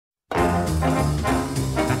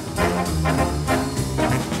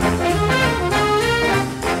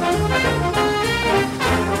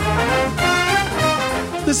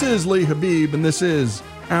This is Lee Habib, and this is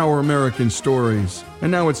Our American Stories.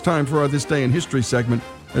 And now it's time for our This Day in History segment,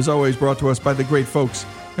 as always brought to us by the great folks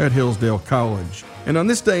at Hillsdale College. And on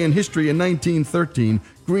this day in history in 1913,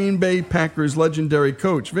 Green Bay Packers legendary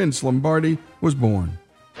coach Vince Lombardi was born.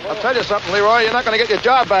 I'll tell you something, Leroy, you're not going to get your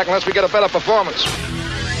job back unless we get a better performance.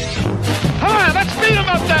 Come on, let's beat him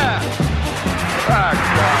up there! Oh, God.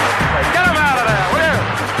 Get him out of there, will you?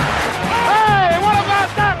 Hey, what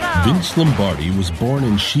about that now? Vince Lombardi was born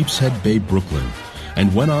in Sheepshead Bay, Brooklyn,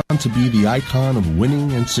 and went on to be the icon of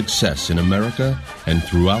winning and success in America and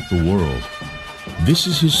throughout the world. This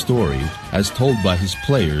is his story as told by his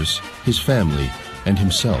players, his family, and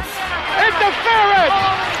himself. Interference!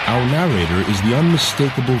 Our narrator is the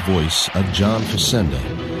unmistakable voice of John Facenda.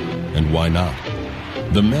 And why not?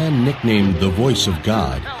 The man nicknamed the Voice of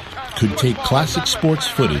God could take classic sports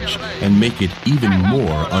footage and make it even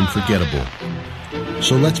more unforgettable.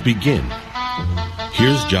 So let's begin.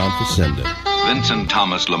 Here's John Facenda. Vincent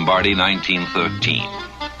Thomas Lombardi, 1913.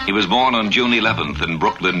 He was born on June 11th in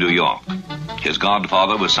Brooklyn, New York. His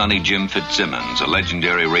godfather was Sonny Jim Fitzsimmons, a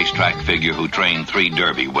legendary racetrack figure who trained 3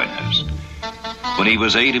 Derby winners. When he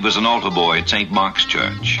was 8, he was an altar boy at St. Mark's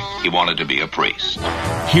Church. He wanted to be a priest.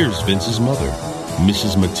 Here's Vince's mother,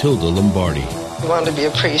 Mrs. Matilda Lombardi. He wanted to be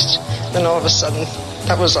a priest, then all of a sudden,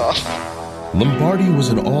 that was off. Lombardi was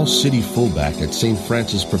an all-city fullback at St.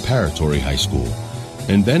 Francis Preparatory High School,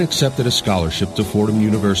 and then accepted a scholarship to Fordham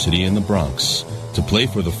University in the Bronx to play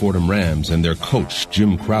for the Fordham Rams and their coach,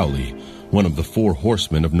 Jim Crowley, one of the 4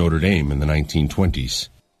 horsemen of Notre Dame in the 1920s.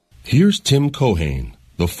 Here's Tim Cohane,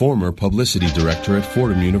 the former publicity director at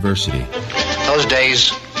Fordham University. Those days,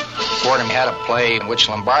 Fordham had a play in which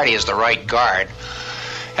Lombardi, as the right guard,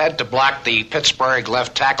 had to block the Pittsburgh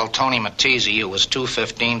left tackle Tony Matese, who was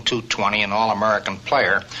 215, 220, an All-American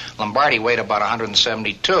player. Lombardi weighed about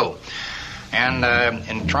 172. And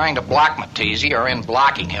in trying to block Matese, or in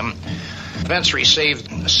blocking him, Vince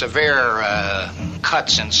received severe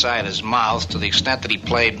cuts inside his mouth to the extent that he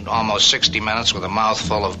played almost 60 minutes with a mouth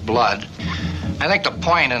full of blood. I think the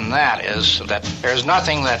point in that is that there's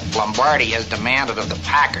nothing that Lombardi has demanded of the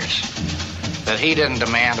Packers that he didn't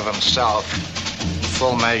demand of himself in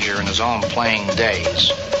full measure in his own playing days.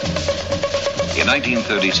 In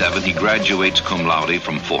 1937, he graduates cum laude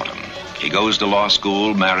from Fordham. He goes to law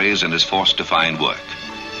school, marries, and is forced to find work.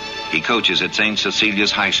 He coaches at St.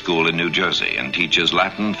 Cecilia's High School in New Jersey and teaches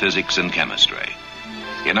Latin, physics, and chemistry.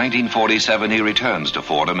 In 1947, he returns to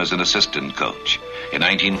Fordham as an assistant coach. In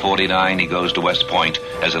 1949, he goes to West Point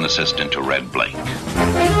as an assistant to Red Blake.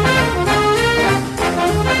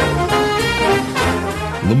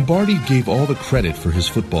 Lombardi gave all the credit for his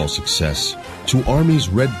football success to Army's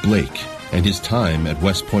Red Blake and his time at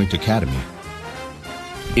West Point Academy.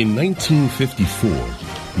 In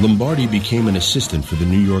 1954, Lombardi became an assistant for the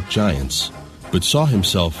New York Giants, but saw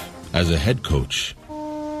himself as a head coach.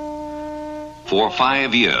 For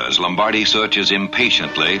 5 years, Lombardi searches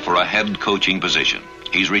impatiently for a head coaching position.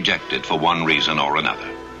 He's rejected for one reason or another.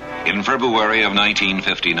 In February of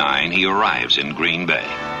 1959, he arrives in Green Bay,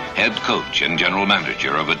 head coach and general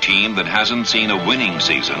manager of a team that hasn't seen a winning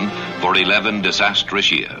season for 11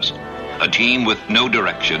 disastrous years. A team with no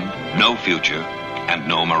direction, no future, and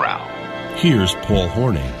no morale. Here's Paul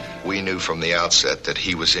Hornung. We knew from the outset that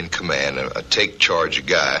he was in command, a take-charge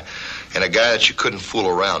guy, and a guy that you couldn't fool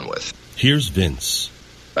around with. Here's Vince.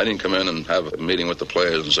 I didn't come in and have a meeting with the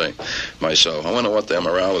players and say myself, I wonder what their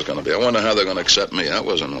morale is going to be. I wonder how they're going to accept me. That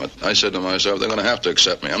wasn't what I said to myself. They're going to have to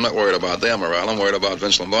accept me. I'm not worried about their morale. I'm worried about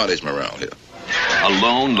Vince Lombardi's morale here.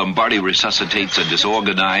 Alone, Lombardi resuscitates a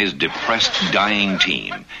disorganized, depressed, dying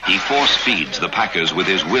team. He force-feeds the Packers with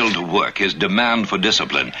his will to work, his demand for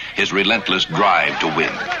discipline, his relentless drive to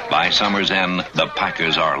win. By summer's end, the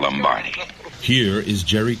Packers are Lombardi. Here is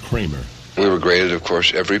Jerry Kramer. We were graded, of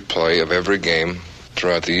course, every play of every game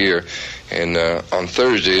throughout the year. And on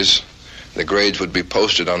Thursdays, the grades would be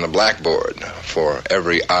posted on the blackboard for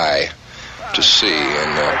every eye to see.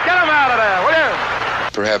 And get him out of there, will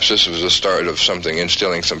you? Perhaps this was the start of something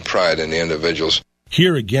instilling some pride in the individuals.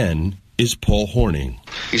 Here again is Paul Hornung.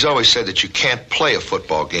 He's always said that you can't play a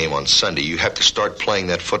football game on Sunday. You have to start playing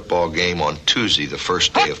that football game on Tuesday, the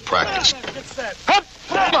first day of practice.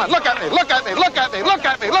 Come on, look at me, look at me, look at me, look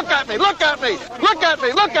at me, look at me, look at me, look at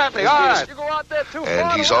me, look at me. All right. You go out there too far.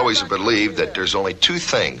 And he's always believed that there's only 2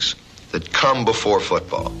 things that come before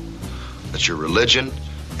football. That's your religion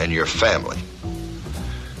and your family.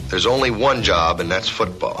 There's only one job, and that's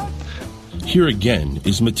football. Here again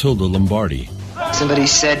is Matilda Lombardi. Somebody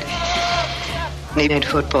said he made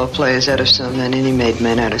football players out of some men, and he made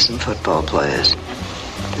men out of some football players.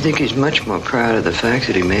 I think he's much more proud of the fact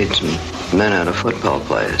that he made some men out of football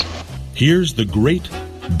players. Here's the great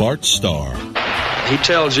Bart Starr. He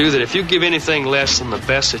tells you that if you give anything less than the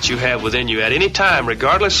best that you have within you at any time,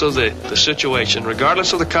 regardless of the situation,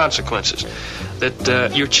 regardless of the consequences,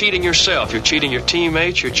 that you're cheating yourself, you're cheating your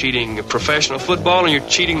teammates, you're cheating professional football, and you're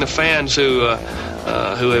cheating the fans who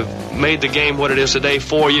have made the game what it is today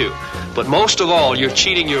for you. But most of all, you're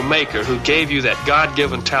cheating your maker who gave you that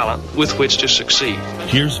God-given talent with which to succeed.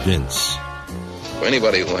 Here's Vince.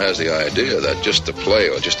 Anybody who has the idea that just to play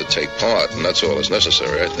or just to take part and that's all that's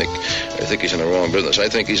necessary, I think he's in the wrong business. I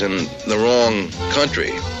think he's in the wrong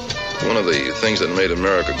country. One of the things that made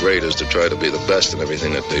America great is to try to be the best in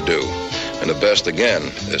everything that they do. And the best, again,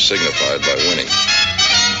 is signified by winning.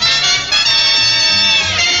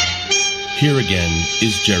 Here again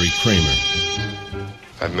is Jerry Kramer.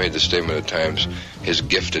 I've made the statement at times, his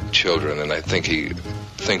gifted children, and I think he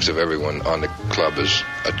thinks of everyone on the club as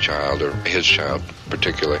a child, or his child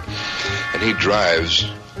particularly. And he drives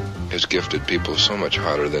his gifted people so much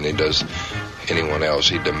harder than he does anyone else.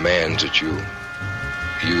 He demands that you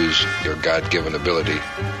use your God-given ability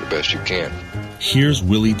the best you can. Here's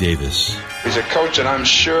Willie Davis. He's a coach that I'm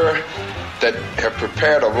sure that have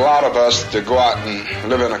prepared a lot of us to go out and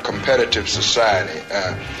live in a competitive society.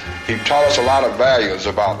 He taught us a lot of values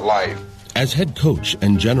about life. As head coach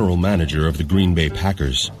and general manager of the Green Bay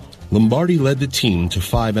Packers, Lombardi led the team to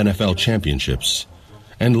 5 NFL championships.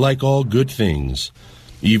 And like all good things,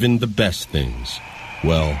 even the best things,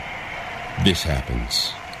 well, this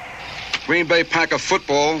happens. Green Bay Packer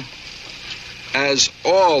football, as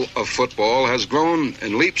all of football, has grown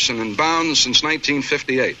in leaps and in bounds since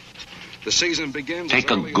 1958. The season begins...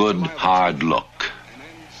 Take a good, hard look.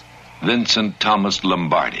 Vincent Thomas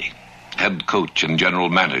Lombardi, head coach and general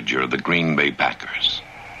manager of the Green Bay Packers.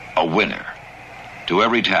 A winner. To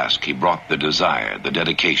every task he brought the desire, the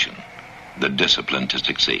dedication, the discipline to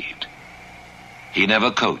succeed. He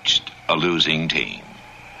never coached a losing team.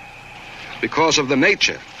 Because of the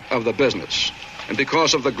nature of the business, and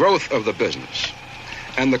because of the growth of the business,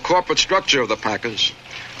 and the corporate structure of the Packers,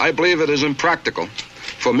 I believe it is impractical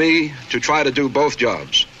for me to try to do both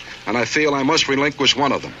jobs, and I feel I must relinquish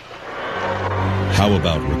one of them. How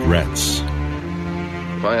about regrets?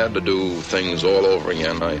 If I had to do things all over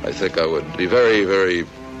again, I think I would be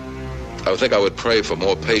I think I would pray for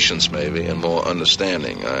more patience maybe and more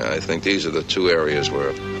understanding. I think these are the two areas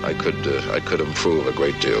where I could improve a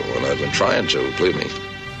great deal, and I've been trying to, believe me.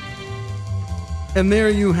 And there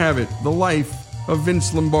you have it, the life of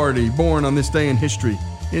Vince Lombardi, born on this day in history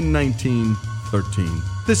in 1913.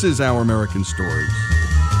 This is Our American Stories.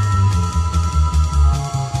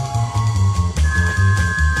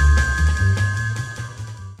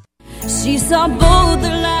 She saw both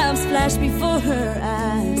their lives flash before her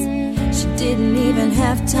eyes. She didn't even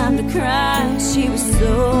have time to cry. She was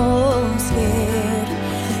so scared.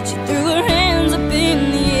 She threw her hands up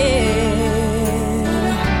in the air.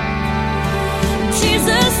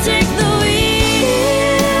 Jesus, take the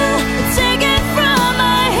wheel, take it from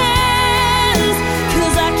my hands,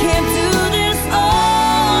 'cause I can't do this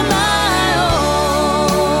on my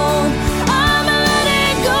own. I'm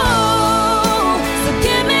letting go, so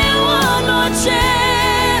give me one more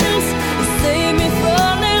chance to save me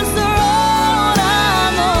from this road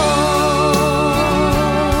I'm on.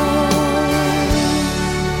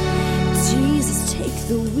 Jesus, take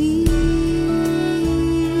the wheel.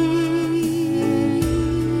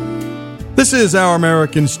 This is Our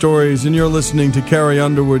American Stories, and you're listening to Carrie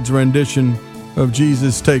Underwood's rendition of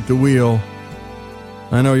Jesus Take the Wheel.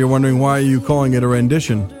 I know you're wondering, why are you calling it a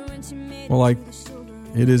rendition? Well, it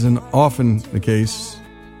isn't often the case,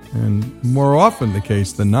 and more often the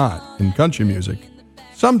case than not, in country music.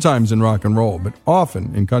 Sometimes in rock and roll, but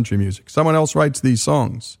often in country music. Someone else writes these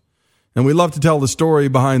songs. And we love to tell the story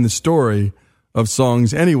behind the story of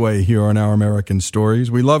songs anyway here on Our American Stories.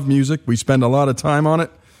 We love music. We spend a lot of time on it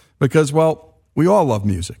because, well, we all love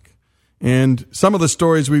music. And some of the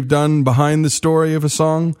stories we've done behind the story of a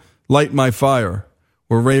song, Light My Fire,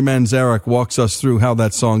 where Ray Manzarek walks us through how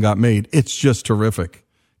that song got made. It's just terrific.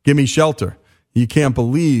 Gimme Shelter. You can't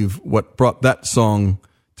believe what brought that song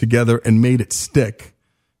together and made it stick.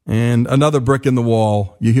 And Another Brick in the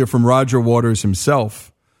Wall, you hear from Roger Waters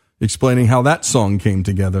himself explaining how that song came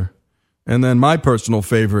together. And then my personal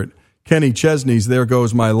favorite, Kenny Chesney's There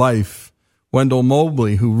Goes My Life. Wendell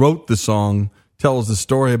Mobley, who wrote the song, tells the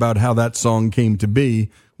story about how that song came to be.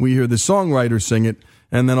 We hear the songwriter sing it,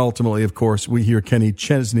 and then ultimately, of course, we hear Kenny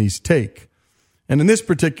Chesney's take. And in this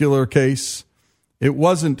particular case, it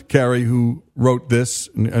wasn't Carrie who wrote this.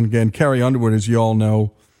 And again, Carrie Underwood, as you all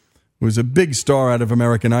know, was a big star out of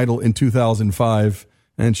American Idol in 2005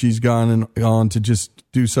 And she's gone on to just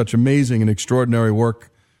do such amazing and extraordinary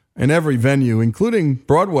work in every venue, including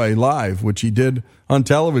Broadway Live, which she did on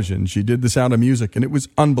television. She did The Sound of Music, and it was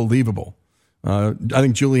unbelievable. I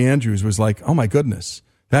think Julie Andrews was like, oh my goodness,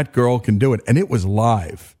 that girl can do it. And it was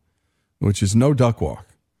live, which is no duck walk.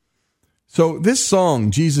 So this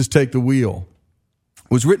song, Jesus Take the Wheel,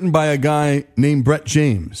 was written by a guy named Brett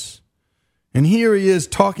James. And here he is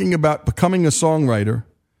talking about becoming a songwriter,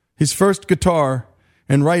 his first guitar,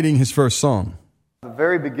 and writing his first song. The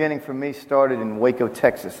very beginning for me started in Waco,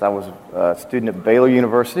 Texas. I was a student at Baylor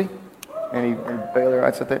University. Any Baylor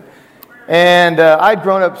right there? And I'd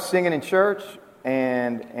grown up singing in church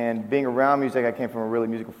and being around music. I came from a really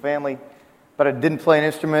musical family, but I didn't play an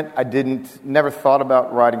instrument. Never thought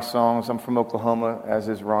about writing songs. I'm from Oklahoma, as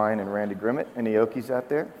is Ryan and Randy Grimmett and the Okies out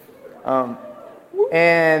there.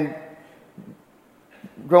 And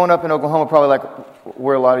growing up in Oklahoma, probably like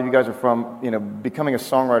where a lot of you guys are from, becoming a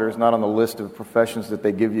songwriter is not on the list of professions that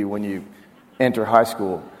they give you when you enter high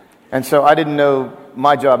school. And so I didn't know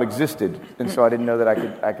my job existed, and so I didn't know that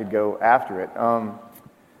I could go after it.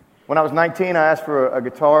 When I was 19, I asked for a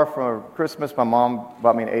guitar for Christmas. My mom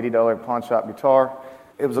bought me an $80 pawn shop guitar.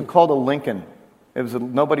 It was called a Lincoln.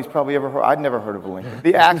 Nobody's probably ever heard. I'd never heard of a Lincoln.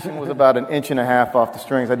 The action was about 1.5 inches off the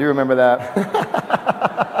strings. I do remember that.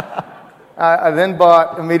 I then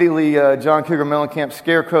bought immediately John Cougar Mellencamp's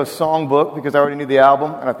Scarecrow Songbook because I already knew the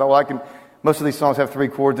album, and I thought, most of these songs have 3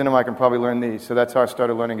 chords in them. I can probably learn these. So that's how I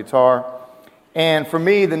started learning guitar. And for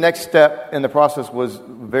me, the next step in the process was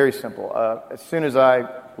very simple. As soon as I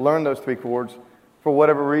learned those 3 chords, for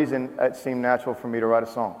whatever reason, it seemed natural for me to write a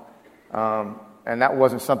song. And that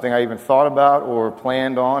wasn't something I even thought about or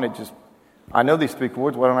planned on. I know these 3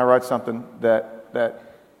 chords. Why don't I write something that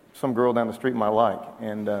some girl down the street might like?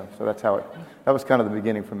 And so that was kind of the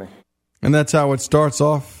beginning for me. And that's how it starts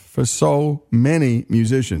off for so many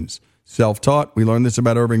musicians. Self-taught. We learned this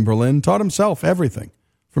about Irving Berlin. Taught himself everything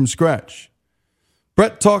from scratch.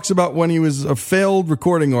 Brett talks about when he was a failed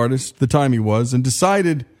recording artist, the time he was, and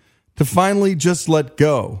decided to finally just let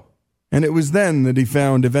go. And it was then that he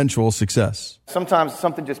found eventual success. Sometimes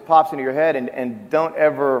something just pops into your head, and don't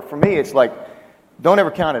ever, for me, it's like, don't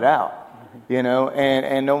ever count it out.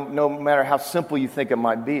 And no matter how simple you think it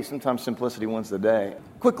might be, sometimes simplicity wins the day.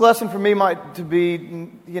 Quick lesson for me might to be,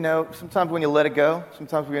 sometimes when you let it go,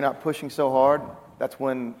 sometimes when you're not pushing so hard, that's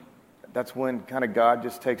when kind of God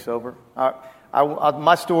just takes over.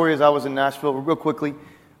 My story is I was in Nashville real quickly.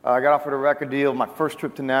 I got offered a record deal. My first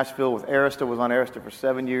trip to Nashville with Arista was on Arista for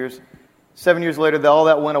 7 years. 7 years later, all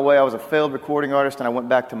that went away. I was a failed recording artist, and I went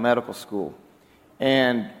back to medical school.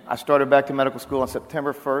 And I started back to medical school on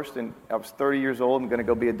September 1st, and I was 30 years old and going to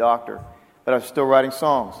go be a doctor. But I was still writing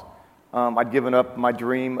songs. I'd given up my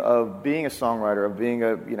dream of being a songwriter, of being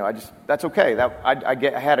that's okay.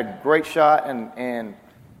 I had a great shot, and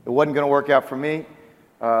it wasn't going to work out for me.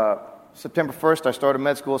 September 1st, I started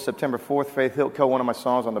med school. September 4th, Faith Hill cut one of my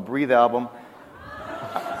songs on the Breathe album.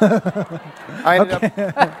 I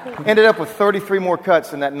ended up with 33 more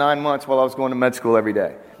cuts in that 9 months while I was going to med school every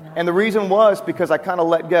day. And the reason was because I kind of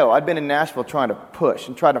let go. I'd been in Nashville trying to push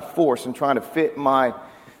and trying to force and trying to fit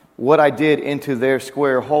what I did into their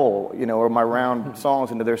square hole, or my round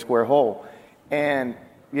songs into their square hole. And,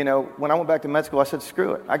 when I went back to med school, I said,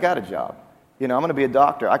 screw it. I got a job. I'm going to be a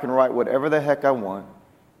doctor. I can write whatever the heck I want,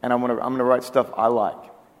 and I'm going to write stuff I like.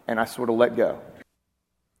 And I sort of let go.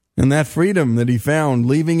 And that freedom that he found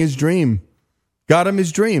leaving his dream got him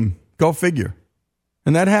his dream. Go figure.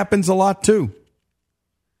 And that happens a lot too.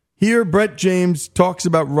 Here, Brett James talks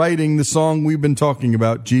about writing the song we've been talking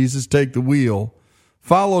about, Jesus Take the Wheel,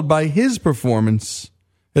 followed by his performance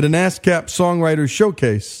at an ASCAP Songwriters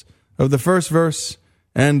Showcase of the first verse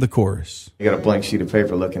and the chorus. You got a blank sheet of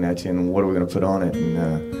paper looking at you, and what are we going to put on it?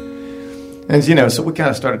 And so we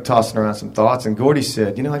kind of started tossing around some thoughts, and Gordy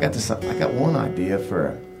said, I got one idea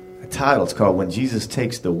for a title. It's called When Jesus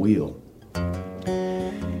Takes the Wheel.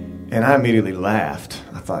 And I immediately laughed.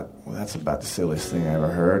 I thought, well, that's about the silliest thing I ever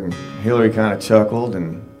heard. And Hillary kind of chuckled,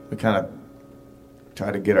 and we kind of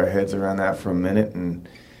tried to get our heads around that for a minute and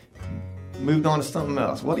moved on to something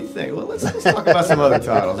else. What do you think? Well, let's talk about some other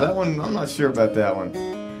titles. That one, I'm not sure about that one.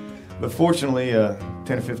 But fortunately,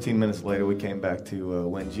 10 or 15 minutes later, we came back to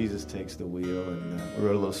When Jesus Takes the Wheel, and we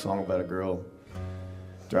wrote a little song about a girl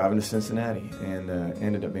driving to Cincinnati, and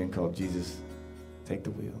ended up being called Jesus Take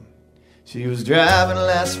the Wheel. She was driving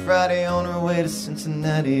last Friday on her way to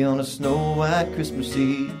Cincinnati on a snow-white Christmas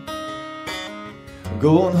Eve,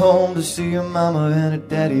 going home to see her mama and her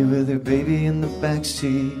daddy with her baby in the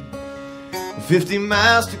backseat. 50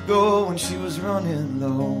 miles to go when she was running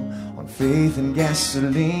low on faith and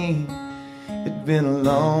gasoline. It'd been a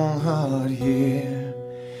long, hard year.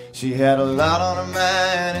 She had a lot on her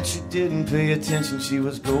mind and she didn't pay attention. She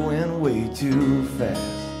was going way too fast.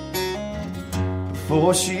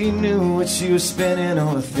 Before she knew it, she was spinning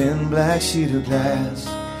on a thin black sheet of glass.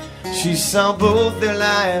 She saw both their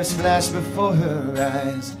lives flash before her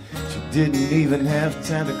eyes. She didn't even have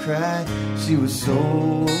time to cry. She was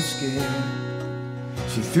so scared.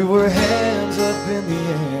 She threw her hands up in the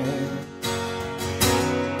air.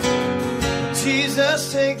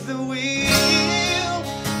 Jesus, take the wheel,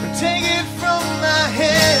 or take it from my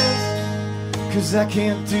hands, 'cause I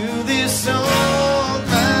can't do this on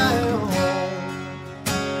my own.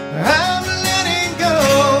 I'm letting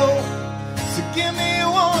go, so give me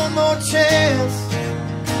one more chance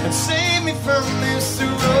and save me from this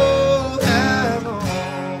road I'm on.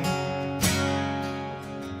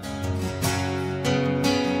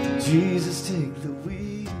 Jesus, take the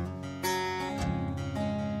wheel.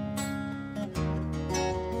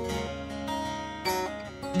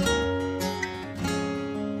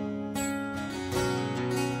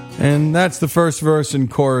 And that's the first verse and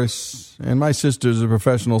chorus. And my sister's a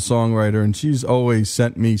professional songwriter, and she's always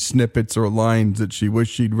sent me snippets or lines that she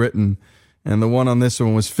wished she'd written. And the one on this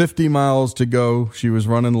one was 50 miles to go. She was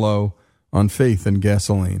running low on faith and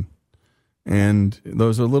gasoline. And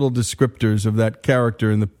those are little descriptors of that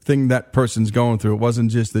character and the thing that person's going through. It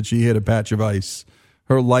wasn't just that she hit a patch of ice.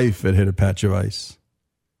 Her life had hit a patch of ice.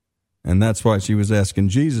 And that's why she was asking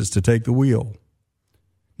Jesus to take the wheel.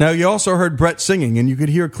 Now, you also heard Brett singing, and you could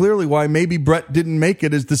hear clearly why maybe Brett didn't make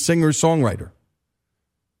it as the singer-songwriter.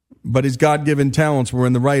 But his God-given talents were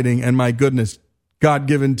in the writing, and my goodness,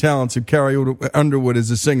 God-given talents of Carrie Underwood as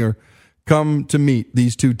a singer come to meet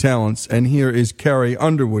these two talents, and here is Carrie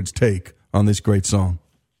Underwood's take on this great song.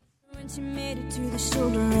 When she made it to the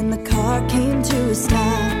shoulder and the car came to a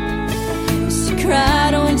stop, she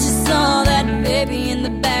cried when she saw that baby in the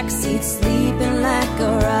backseat sleeping like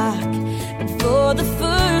a rock. And for the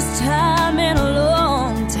first time in a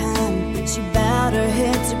long time, she bowed her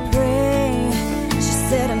head to pray. She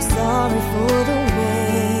said, I'm sorry for the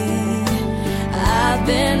way I've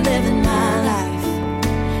been living my life.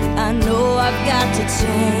 I know I've got to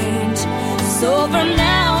change. So from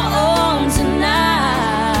now on tonight,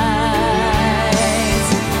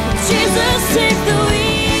 Jesus, take the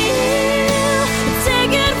wheel,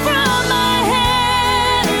 take it from my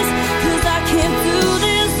hands, 'cause I can't do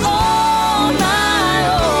this on my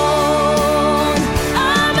own.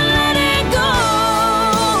 I'm letting go,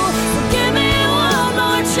 so give me one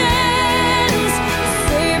more chance,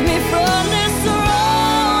 save me from this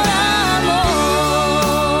road I'm on.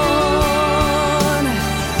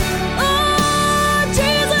 Oh,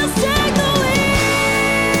 Jesus, take the wheel.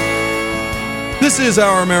 This is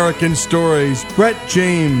Our American Stories. Brett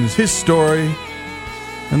James, his story,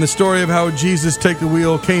 and the story of how Jesus Take the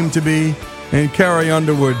Wheel came to be, and Carrie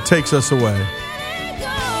Underwood takes us away.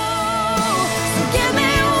 Give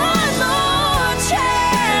me one more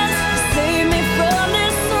chance, save me from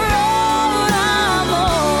this road I'm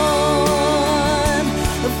on.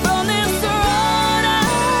 From this road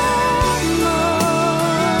I'm on.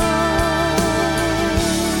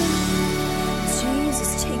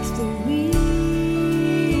 Jesus, take the wheel.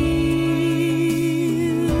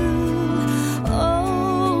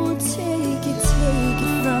 Oh, take it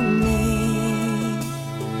from me.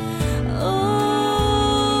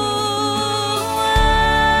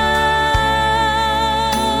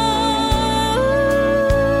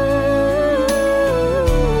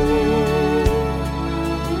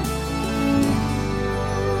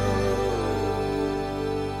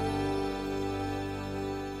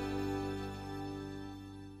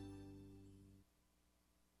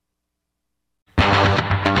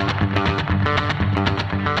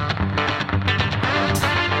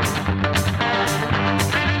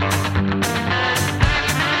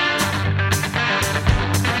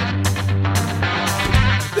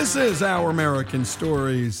 This is Our American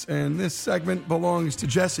Stories, and this segment belongs to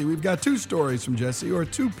Jesse. We've got two stories from Jesse, or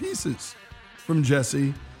two pieces from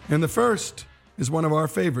Jesse, and the first is one of our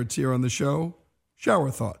favorites here on the show,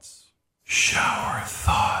 Shower Thoughts. Shower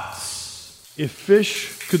Thoughts. If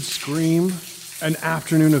fish could scream, an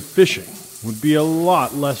afternoon of fishing would be a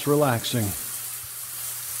lot less relaxing.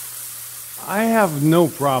 I have no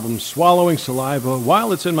problem swallowing saliva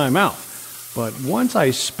while it's in my mouth. But once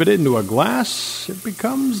I spit it into a glass, it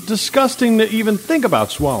becomes disgusting to even think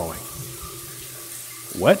about swallowing.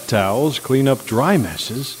 Wet towels clean up dry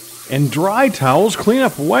messes, and dry towels clean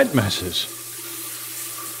up wet messes.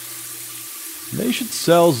 They should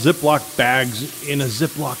sell Ziploc bags in a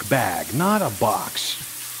Ziploc bag, not a box.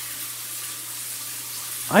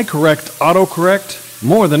 I correct autocorrect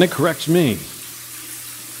more than it corrects me.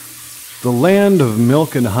 The land of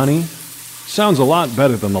milk and honey sounds a lot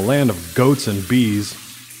better than the land of goats and bees.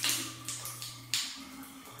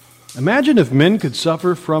 Imagine if men could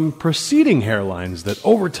suffer from receding hairlines that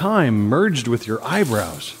over time merged with your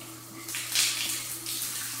eyebrows.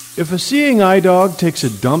 If a seeing eye dog takes a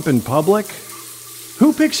dump in public,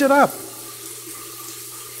 who picks it up?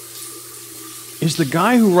 Is the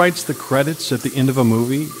guy who writes the credits at the end of a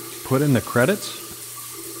movie put in the credits?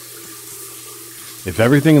 If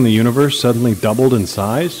everything in the universe suddenly doubled in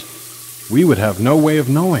size, we would have no way of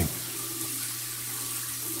knowing.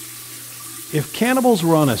 If cannibals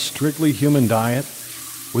were on a strictly human diet,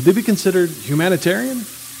 would they be considered humanitarian?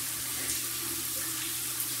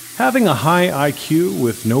 Having a high IQ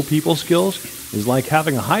with no people skills is like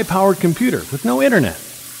having a high-powered computer with no internet.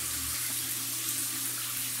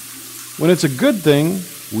 When it's a good thing,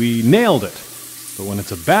 we nailed it. But when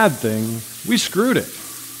it's a bad thing, we screwed it.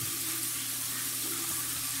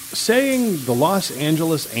 Saying the Los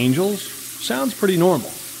Angeles Angels sounds pretty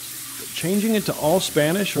normal. Changing it to all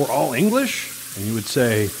Spanish or all English, and you would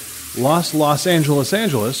say Los Angeles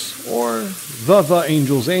Angeles or the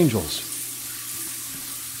Angels Angels.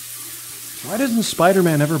 Why doesn't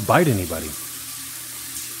Spider-Man ever bite anybody?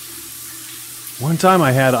 One time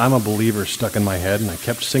I had I'm a Believer stuck in my head and I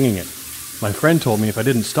kept singing it. My friend told me if I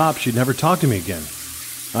didn't stop, she'd never talk to me again.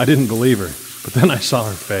 I didn't believe her, but then I saw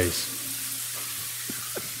her face.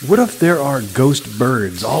 What if there are ghost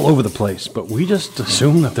birds all over the place, but we just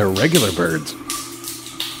assume that they're regular birds?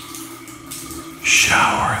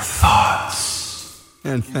 Shower thoughts.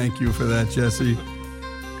 And thank you for that, Jesse.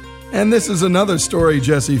 And this is another story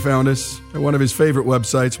Jesse found us at one of his favorite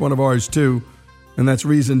websites, one of ours too, and that's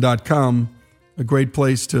reason.com, a great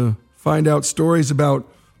place to find out stories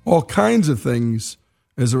about all kinds of things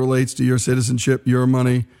as it relates to your citizenship, your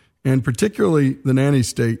money, and particularly the nanny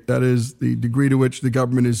state. That is the degree to which the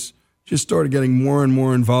government has just started getting more and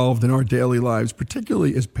more involved in our daily lives,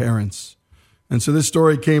 particularly as parents. And so this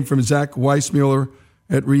story came from Zach Weissmuller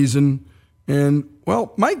at Reason. And,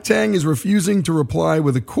 well, Mike Tang is refusing to reply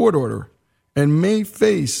with a court order and may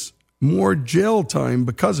face more jail time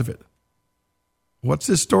because of it. What's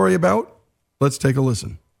this story about? Let's take a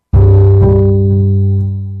listen.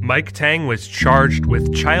 Mike Tang was charged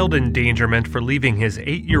with child endangerment for leaving his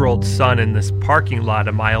 8-year-old son in this parking lot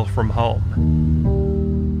a mile from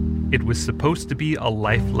home. It was supposed to be a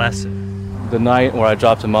life lesson. The night where I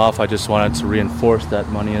dropped him off, I just wanted to reinforce that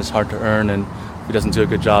money is hard to earn, and if he doesn't do a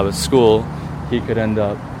good job at school, he could end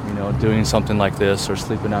up, doing something like this or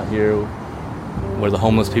sleeping out here where the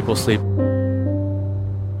homeless people sleep.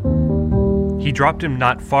 He dropped him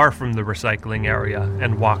not far from the recycling area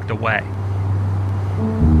and walked away.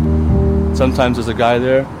 Sometimes there's a guy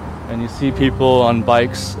there, and you see people on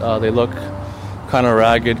bikes. They look kind of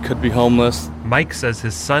ragged, could be homeless. Mike says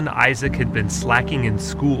his son Isaac had been slacking in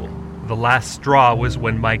school. The last straw was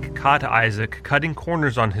when Mike caught Isaac cutting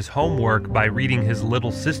corners on his homework by reading his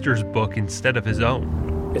little sister's book instead of his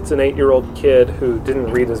own. It's an 8-year-old kid who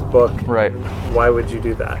didn't read his book. Right. Why would you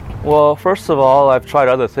do that? Well, first of all, I've tried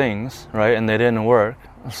other things, right, and they didn't work.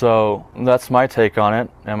 So that's my take on it,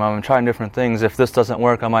 and I'm trying different things. If this doesn't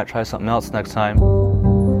work, I might try something else next time.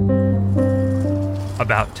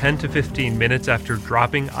 About 10 to 15 minutes after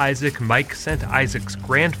dropping Isaac, Mike sent Isaac's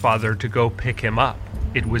grandfather to go pick him up.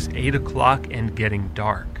 It was 8 o'clock and getting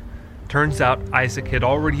dark. Turns out Isaac had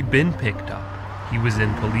already been picked up. He was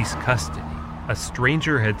in police custody. A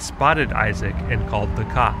stranger had spotted Isaac and called the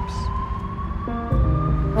cops.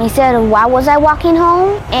 He said, why was I walking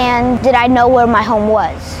home, and did I know where my home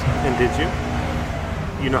was? And did you?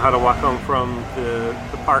 You know how to walk home from the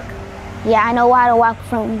park? Yeah, I know how to walk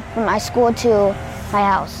from my school to my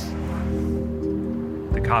house.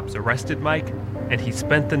 The cops arrested Mike, and he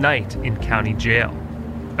spent the night in county jail.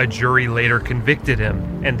 A jury later convicted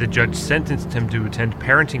him, and the judge sentenced him to attend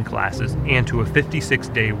parenting classes and to a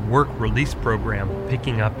 56-day work release program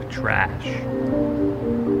picking up trash.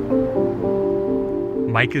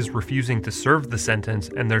 Mike is refusing to serve the sentence,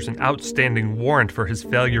 and there's an outstanding warrant for his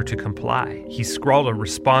failure to comply. He scrawled a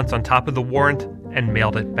response on top of the warrant and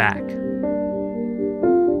mailed it back.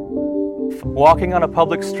 Walking on a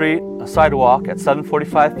public street, a sidewalk at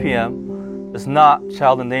 7:45 p.m. is not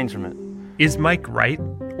child endangerment. Is Mike right,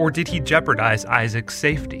 or did he jeopardize Isaac's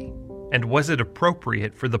safety? And was it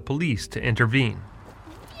appropriate for the police to intervene?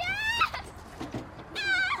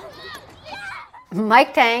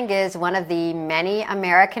 Mike Tang is one of the many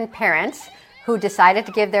American parents who decided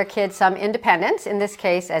to give their kids some independence, in this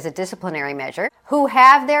case as a disciplinary measure, who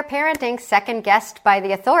have their parenting second-guessed by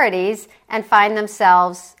the authorities and find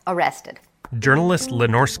themselves arrested. Journalist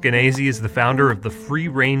Lenore Skenazy is the founder of the Free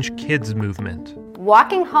Range Kids movement.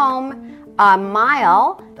 Walking home a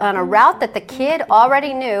mile on a route that the kid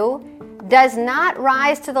already knew does not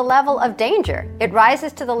rise to the level of danger. It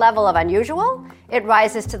rises to the level of unusual, it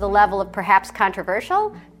rises to the level of perhaps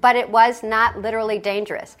controversial, but it was not literally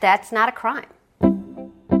dangerous. That's not a crime.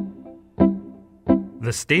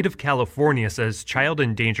 The state of California says child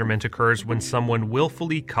endangerment occurs when someone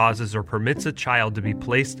willfully causes or permits a child to be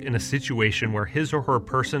placed in a situation where his or her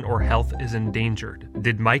person or health is endangered.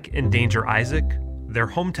 Did Mike endanger Isaac? Their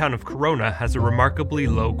hometown of Corona has a remarkably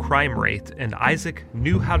low crime rate, and Isaac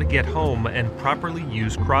knew how to get home and properly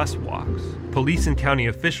use crosswalks. Police and county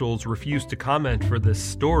officials refused to comment for this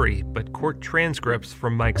story, but court transcripts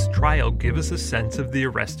from Mike's trial give us a sense of the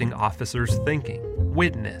arresting officer's thinking.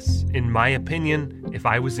 Witness: in my opinion, if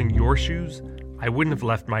I was in your shoes, I wouldn't have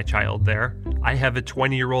left my child there. I have a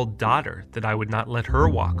 20-year-old daughter that I would not let her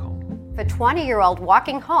walk home. If a 20-year-old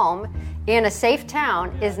walking home in a safe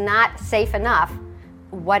town is not safe enough,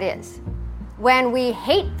 what is? When we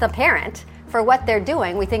hate the parent for what they're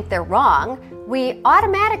doing, we think they're wrong, we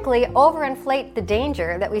automatically overinflate the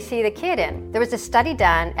danger that we see the kid in. There was a study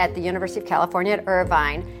done at the University of California at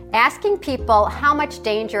Irvine asking people how much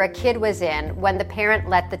danger a kid was in when the parent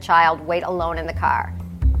let the child wait alone in the car.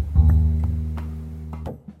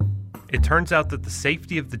 It turns out that the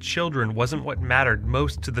safety of the children wasn't what mattered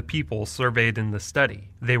most to the people surveyed in the study.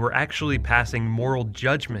 They were actually passing moral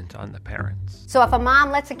judgment on the parents. So if a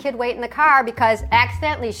mom lets a kid wait in the car because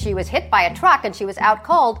accidentally she was hit by a truck and she was out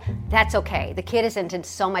cold, that's okay. The kid isn't in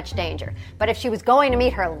so much danger. But if she was going to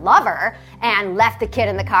meet her lover and left the kid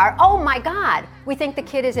in the car, oh my God, we think the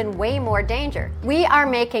kid is in way more danger. We are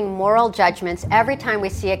making moral judgments every time we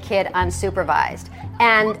see a kid unsupervised.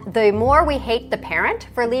 And the more we hate the parent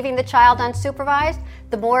for leaving the child unsupervised,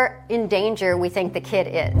 the more in danger we think the kid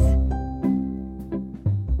is.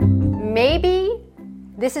 Maybe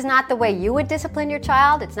this is not the way you would discipline your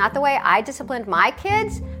child. It's not the way I disciplined my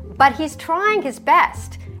kids, but he's trying his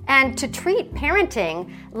best. And to treat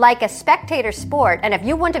parenting like a spectator sport, and if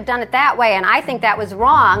you wouldn't have done it that way and I think that was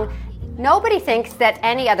wrong, nobody thinks that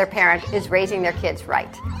any other parent is raising their kids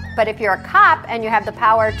right. But if you're a cop and you have the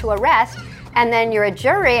power to arrest, and then you're a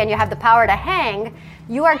jury and you have the power to hang,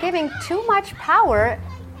 you are giving too much power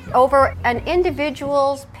over an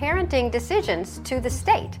individual's parenting decisions to the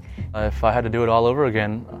state. If I had to do it all over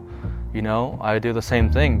again, I'd do the same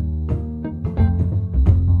thing.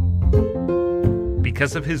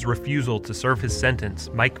 Because of his refusal to serve his sentence,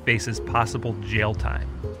 Mike faces possible jail time.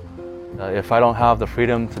 If I don't have the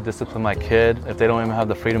freedom to discipline my kid, if they don't even have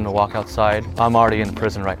the freedom to walk outside, I'm already in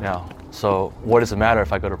prison right now. So what does it matter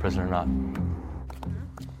if I go to prison or not?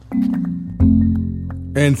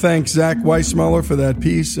 And thanks Zach Weissmuller for that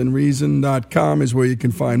piece, and Reason.com is where you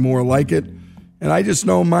can find more like it. And I just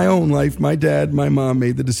know in my own life, my dad, my mom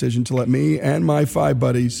made the decision to let me and my 5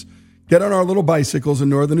 buddies get on our little bicycles in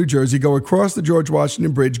northern New Jersey, go across the George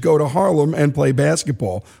Washington Bridge, go to Harlem and play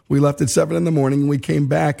basketball. We left at 7 in the morning and we came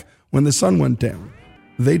back when the sun went down.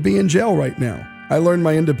 They'd be in jail right now. I learned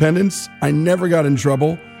my independence. I never got in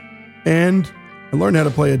trouble. And I learned how to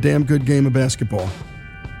play a damn good game of basketball.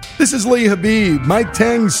 This is Lee Habib, Mike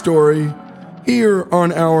Tang's story, here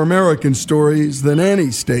on Our American Stories Than Any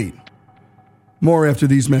State. More after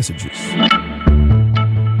these messages.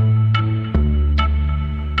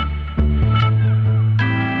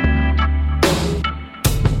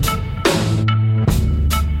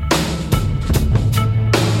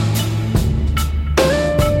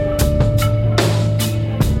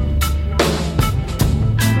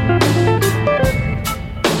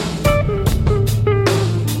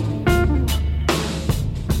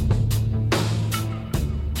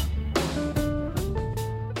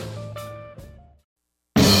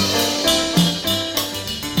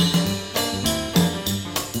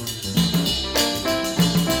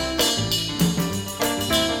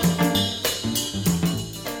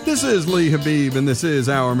 This is Lee Habib, and this is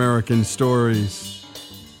Our American Stories.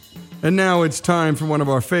 And now it's time for one of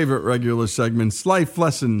our favorite regular segments, Life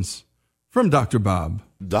Lessons from Dr. Bob.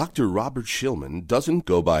 Dr. Robert Shillman doesn't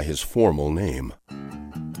go by his formal name.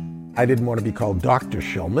 I didn't want to be called Dr.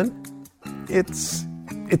 Shillman.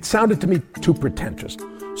 It sounded to me too pretentious.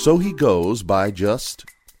 So he goes by just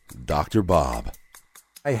Dr. Bob.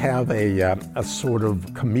 I have a sort of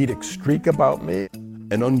comedic streak about me.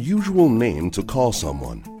 An unusual name to call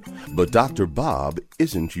someone. But Dr. Bob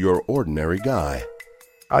isn't your ordinary guy.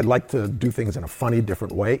 I'd like to do things in a funny,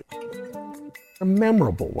 different way. A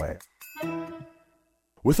memorable way.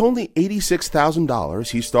 With only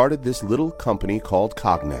 $86,000, he started this little company called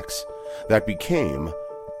Cognex that became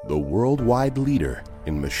the worldwide leader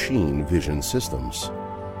in machine vision systems.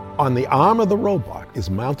 On the arm of the robot is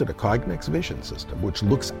mounted a Cognex vision system, which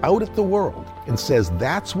looks out at the world and says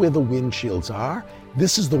that's where the windshields are,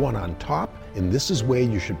 this is the one on top, and this is where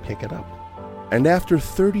you should pick it up. And after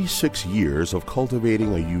 36 years of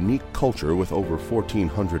cultivating a unique culture with over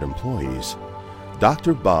 1,400 employees,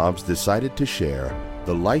 Dr. Bob's decided to share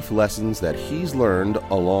the life lessons that he's learned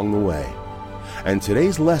along the way. And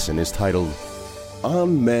today's lesson is titled,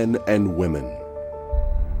 On Men and Women.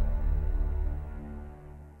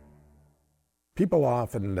 People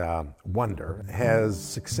often wonder, has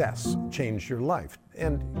success changed your life?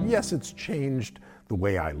 And yes, it's changed the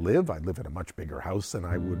way I live. I live in a much bigger house than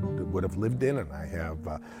I would have lived in, and I have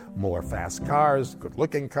more fast cars,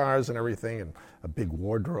 good-looking cars and everything, and a big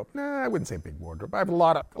wardrobe. I wouldn't say big wardrobe. I have a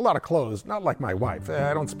lot of clothes, not like my wife.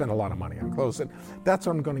 I don't spend a lot of money on clothes, and that's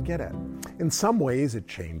what I'm going to get at. In some ways, it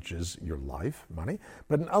changes your life, money,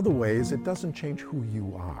 but in other ways, it doesn't change who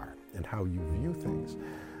you are and how you view things.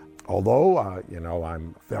 Although,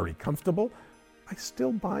 I'm very comfortable, I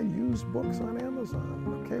still buy used books on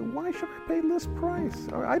Amazon, okay? Why should I pay list price?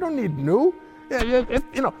 I don't need new.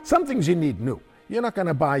 Some things you need new. You're not going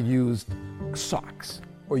to buy used socks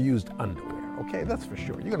or used underwear, okay? That's for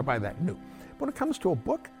sure. You're going to buy that new. But when it comes to a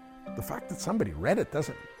book, the fact that somebody read it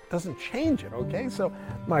doesn't change it, okay? So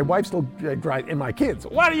my wife still drives, and my kids,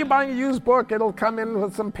 why are you buying a used book? It'll come in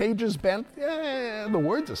with some pages bent. Yeah, the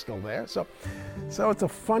words are still there. So it's a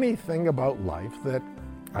funny thing about life that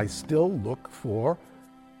I still look for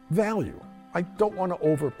value. I don't want to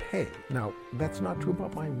overpay. Now, that's not true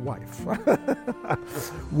about my wife.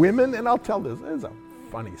 Women, and I'll tell this, there's a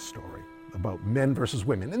funny story about men versus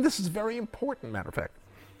women, and this is very important, matter of fact.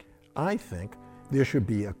 I think there should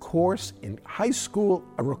be a course in high school,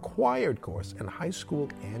 a required course in high school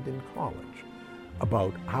and in college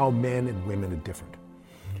about how men and women are different.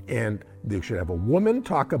 And they should have a woman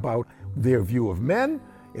talk about their view of men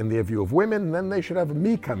and their view of women, and then they should have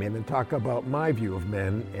me come in and talk about my view of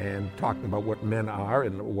men and talking about what men are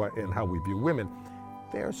and how we view women.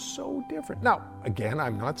 They're so different. Now, again,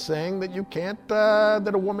 I'm not saying that you can't,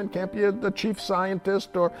 that a woman can't be the chief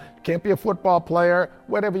scientist or can't be a football player.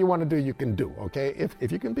 Whatever you want to do, you can do, okay, if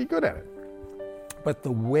you can be good at it. But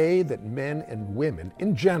the way that men and women,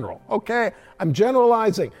 in general, okay, I'm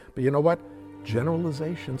generalizing, but you know what?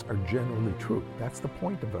 Generalizations are generally true. That's the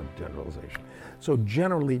point of a generalization. So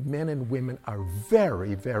generally, men and women are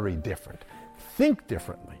very, very different. Think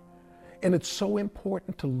differently. And it's so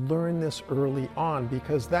important to learn this early on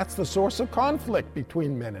because that's the source of conflict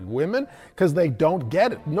between men and women because they don't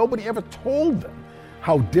get it. Nobody ever told them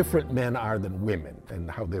how different men are than women and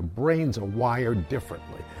how their brains are wired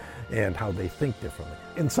differently and how they think differently.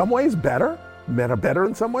 In some ways, better. Men are better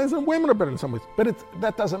in some ways and women are better in some ways. But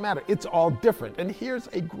that doesn't matter. It's all different. And here's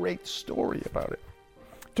a great story about it.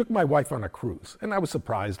 Took my wife on a cruise, and I was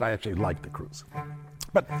surprised. I actually liked the cruise.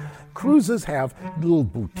 But cruises have little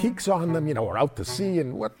boutiques on them, or out to sea,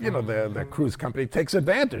 and the cruise company takes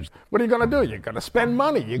advantage. What are you going to do? You're going to spend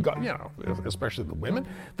money. You go, especially the women,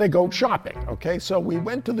 they go shopping, okay? So we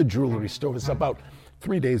went to the jewelry store. It was about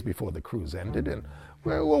 3 days before the cruise ended, and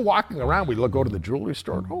we're walking around. We go to the jewelry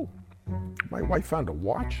store, and my wife found a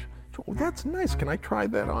watch. Oh, that's nice. Can I try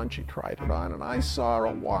that on? She tried it on, and I saw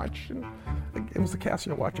a watch, and it was the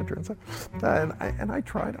Casio watch, it turns out. And I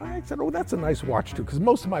tried. I said, oh, that's a nice watch, too, because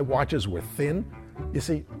most of my watches were thin. You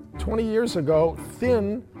see, 20 years ago,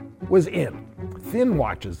 thin was in. Thin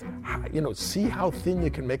watches, see how thin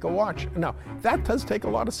you can make a watch. Now, that does take a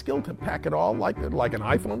lot of skill to pack it all like an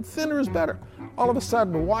iPhone. Thinner is better. All of a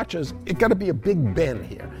sudden, watches, it got to be a big Ben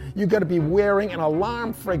here. You got to be wearing an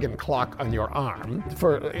alarm friggin' clock on your arm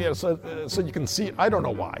so you can see it. I don't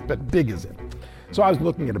know why, but big is it. So I was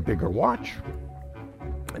looking at a bigger watch,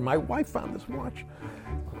 and my wife found this watch.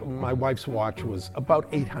 My wife's watch was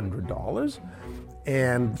about $800,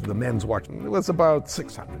 and the men's watch was about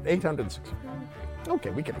 $600, $800, $600.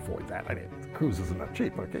 Okay, we can afford that. I mean, cruises are not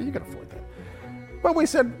cheap. Okay, you can afford that. But we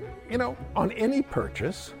said, on any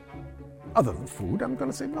purchase, other than food, I'm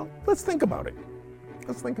going to say, well, let's think about it.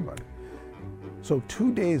 Let's think about it. So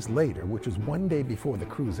 2 days later, which is 1 day before the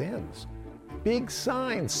cruise ends, big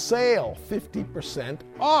sign, sale, 50%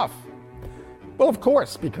 off. Well, of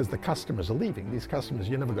course, because the customers are leaving. These customers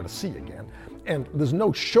you're never going to see again. And there's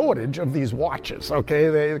no shortage of these watches, okay?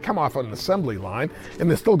 They come off on an assembly line, and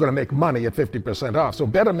they're still going to make money at 50% off. So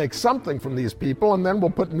better make something from these people, and then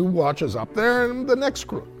we'll put new watches up there in the next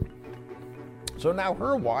group. So now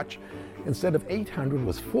her watch, instead of $800,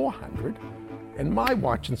 was $400, and my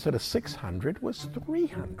watch, instead of $600, was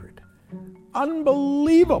 $300.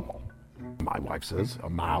 Unbelievable. my wife says,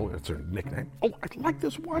 Mao, it's her nickname. Oh, I like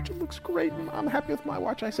this watch. It looks great. I'm happy with my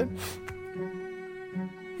watch. I said,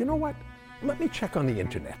 you know what? Let me check on the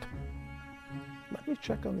internet. Let me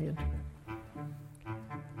check on the internet.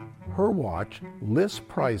 Her watch, list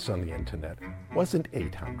price on the internet, wasn't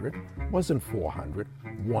 $800, wasn't $400,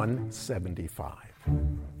 $175.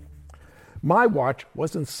 My watch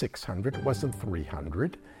wasn't $600, wasn't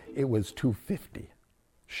 $300, it was $250,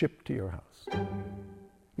 shipped to your house.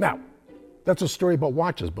 Now, that's a story about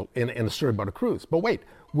watches and a story about a cruise. But wait,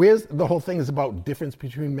 where's the whole thing is about difference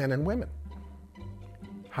between men and women?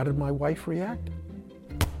 How did my wife react?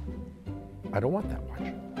 I don't want that watch.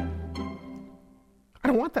 I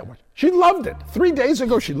don't want that watch. She loved it. 3 days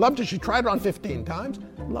ago, she loved it. She tried it on 15 times.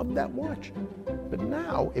 Loved that watch. But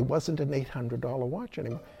now, it wasn't an $800 watch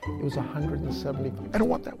anymore. It was $170. I don't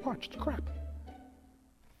want that watch. It's crap.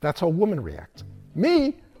 That's how a woman reacts.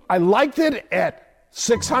 Me, I liked it at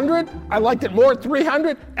 $600. I liked it more at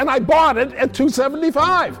 $300. And I bought it at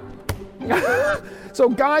 $275. So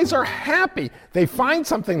guys are happy. They find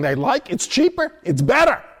something they like. It's cheaper. It's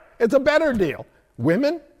better. It's a better deal.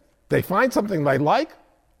 Women, they find something they like.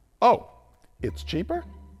 Oh, it's cheaper?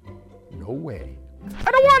 No way.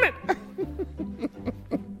 I don't want it.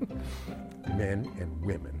 Men and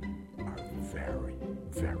women are very,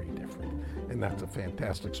 very different. And that's a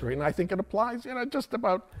fantastic story. And I think it applies, just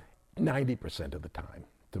about 90% of the time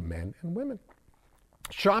to men and women.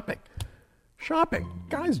 Shopping.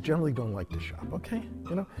 Guys generally don't like to shop, okay?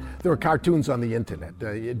 There are cartoons on the internet.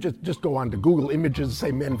 Just go on to Google Images,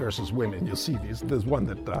 say men versus women. You'll see these. There's one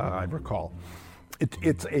that I recall.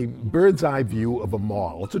 It's a bird's eye view of a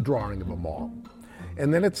mall. It's a drawing of a mall.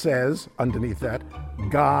 And then it says, underneath that,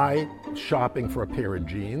 guy shopping for a pair of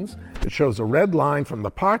jeans. It shows a red line from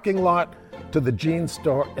the parking lot to the jeans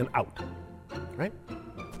store and out, right?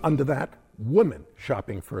 Under that, woman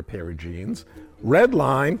shopping for a pair of jeans. Red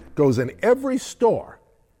line goes in every store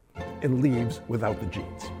and leaves without the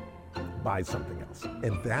jeans. Buys something else.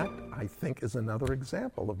 And that, I think, is another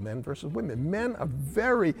example of men versus women. Men are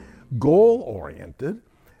very goal-oriented.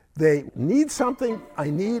 They need something. I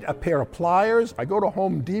need a pair of pliers. I go to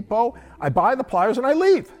Home Depot. I buy the pliers and I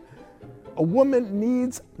leave. A woman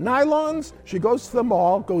needs nylons. She goes to the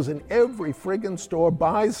mall, goes in every friggin' store,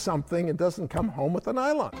 buys something, and doesn't come home with a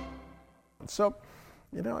nylon. So,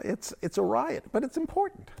 it's a riot, but it's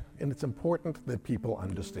important. And it's important that people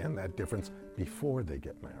understand that difference before they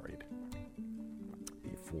get married.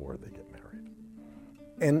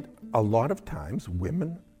 And a lot of times,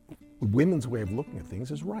 women's way of looking at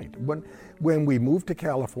things is right. When we moved to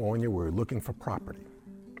California, we were looking for property.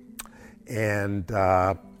 And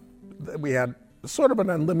we had sort of an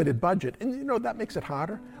unlimited budget. And, that makes it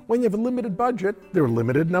harder. When you have a limited budget, there are a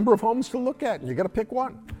limited number of homes to look at, and you got to pick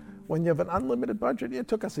one. When you have an unlimited budget, it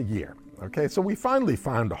took us a year. Okay, so we finally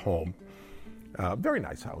found a home, a very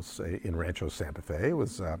nice house in Rancho Santa Fe. It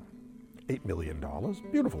was $8 million.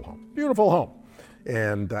 Beautiful home.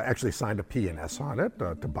 And actually signed a P&S on it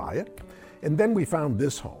to buy it. And then we found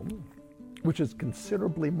this home, which is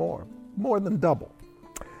considerably more than double.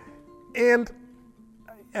 And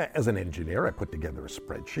as an engineer, I put together a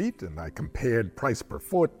spreadsheet and I compared price per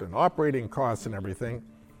foot and operating costs and everything.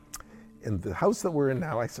 In the house that we're in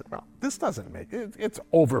now, I said, well, this doesn't make it. It's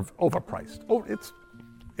overpriced.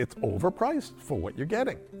 It's overpriced for what you're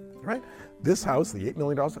getting, right? This house, the $8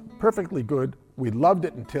 million, perfectly good. I loved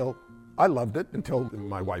it until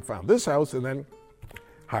my wife found this house, and then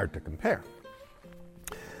hard to compare.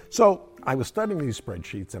 So I was studying these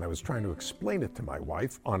spreadsheets, and I was trying to explain it to my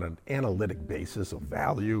wife on an analytic basis of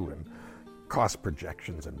value and cost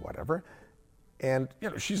projections and whatever. And,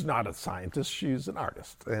 she's not a scientist, she's an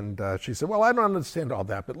artist. And she said, well, I don't understand all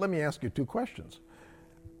that, but let me ask you 2 questions.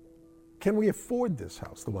 Can we afford this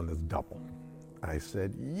house, the one that's double? I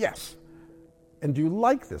said, yes. And do you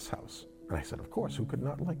like this house? And I said, of course, who could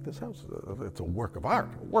not like this house? It's a work of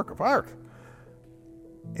art.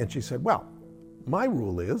 And she said, well, my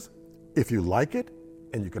rule is, if you like it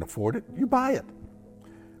and you can afford it, you buy it.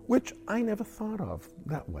 Which I never thought of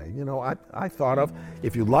that way. I thought of,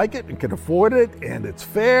 if you like it and can afford it, and it's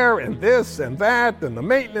fair, and this and that, and the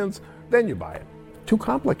maintenance, then you buy it. Too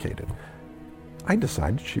complicated. I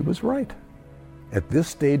decided she was right at this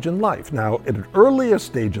stage in life. Now, at an earlier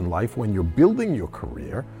stage in life, when you're building your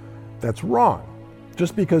career, that's wrong.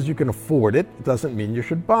 Just because you can afford it doesn't mean you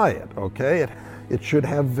should buy it, okay? It should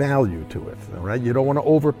have value to it, all right? You don't want to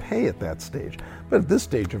overpay at that stage. But at this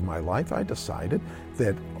stage of my life, I decided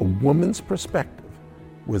that a woman's perspective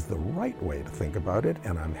was the right way to think about it,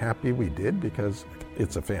 and I'm happy we did because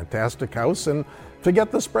it's a fantastic house, and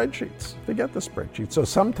forget the spreadsheets. So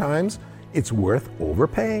sometimes it's worth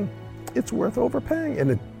overpaying. it's worth overpaying.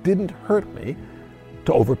 And it didn't hurt me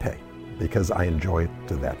to overpay because I enjoy it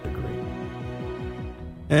to that degree.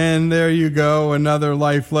 And there you go, another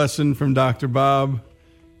life lesson from Dr. Bob.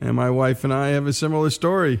 And my wife and I have a similar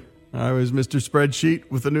story. I was Mr. Spreadsheet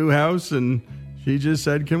with a new house, and she just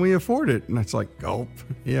said, can we afford it? And it's like, gulp.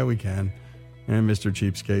 Yeah, we can. And Mr.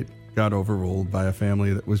 Cheapskate got overruled by a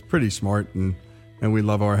family that was pretty smart, and we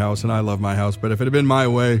love our house, and I love my house. But if it had been my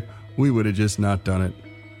way, we would have just not done it.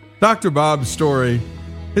 Dr. Bob's story,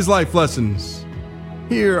 his life lessons.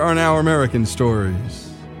 Here are Our American Stories.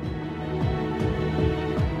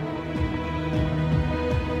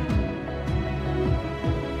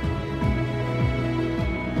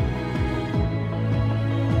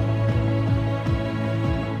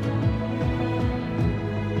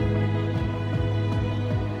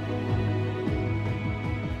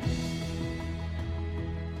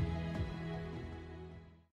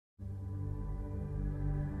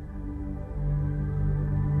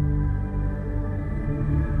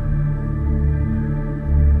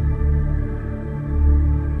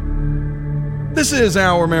 This is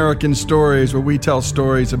Our American Stories, where we tell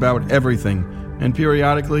stories about everything. And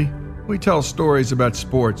periodically, we tell stories about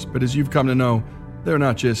sports. But as you've come to know, they're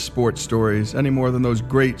not just sports stories any more than those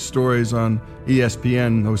great stories on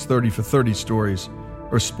ESPN, those 30 for 30 stories,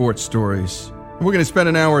 or sports stories. And we're going to spend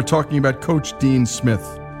an hour talking about Coach Dean Smith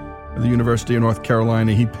of the University of North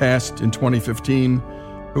Carolina. He passed in 2015,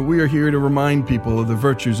 but we are here to remind people of the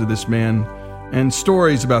virtues of this man and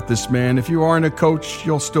stories about this man. If you aren't a coach,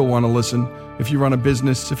 you'll still want to listen. If you run a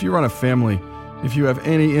business, if you run a family, if you have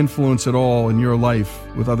any influence at all in your life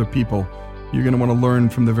with other people, you're going to want to learn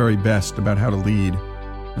from the very best about how to lead.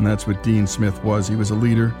 And that's what Dean Smith was. He was a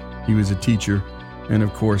leader, he was a teacher, and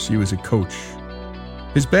of course, he was a coach.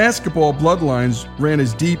 His basketball bloodlines ran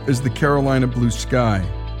as deep as the Carolina blue sky.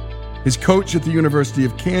 His coach at the University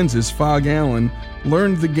of Kansas, Phog Allen,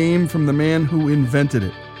 learned the game from the man who invented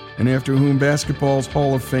it, and after whom basketball's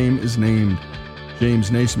Hall of Fame is named,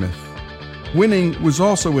 James Naismith. Winning was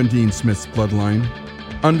also in Dean Smith's bloodline.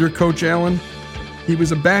 Under Coach Allen, he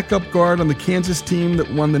was a backup guard on the Kansas team that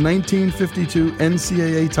won the 1952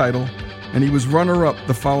 NCAA title, and he was runner-up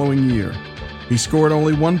the following year. He scored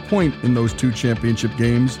only 1 point in those 2 championship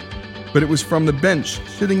games, but it was from the bench,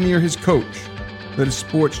 sitting near his coach, that a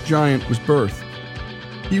sports giant was birthed.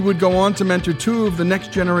 He would go on to mentor 2 of the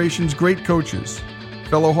next generation's great coaches,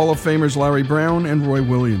 fellow Hall of Famers Larry Brown and Roy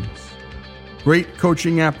Williams. Great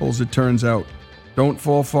coaching apples, it turns out, don't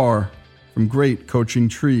fall far from great coaching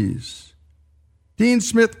trees. Dean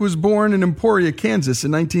Smith was born in Emporia, Kansas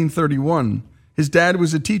in 1931. His dad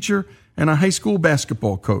was a teacher and a high school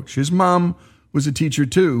basketball coach. His mom was a teacher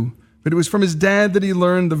too, but it was from his dad that he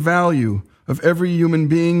learned the value of every human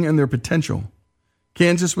being and their potential.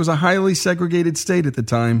 Kansas was a highly segregated state at the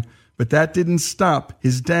time, but that didn't stop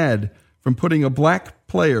his dad from putting a black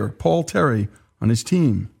player, Paul Terry, on his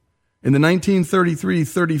team. In the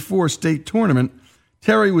 1933-34 state tournament,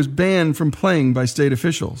 Terry was banned from playing by state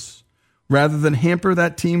officials. Rather than hamper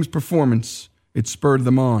that team's performance, it spurred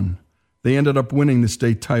them on. They ended up winning the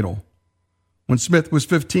state title. When Smith was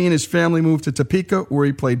 15, his family moved to Topeka, where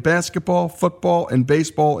he played basketball, football, and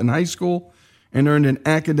baseball in high school and earned an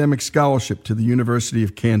academic scholarship to the University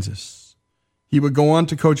of Kansas. He would go on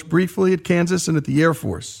to coach briefly at Kansas and at the Air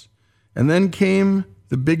Force. And then came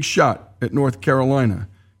the big shot at North Carolina.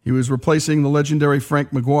 He was replacing the legendary Frank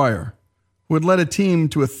McGuire, who had led a team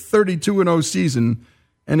to a 32-0 season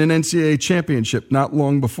and an NCAA championship not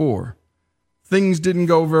long before. Things didn't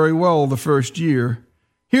go very well the first year.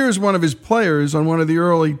 Here's one of his players on one of the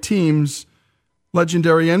early teams,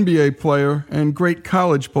 legendary NBA player and great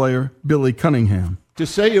college player, Billy Cunningham. To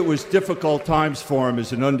say it was difficult times for him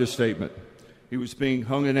is an understatement. He was being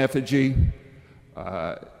hung in effigy.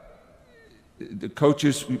 The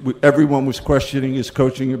coaches, everyone was questioning his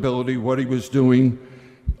coaching ability, what he was doing.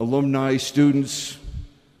 Alumni, students,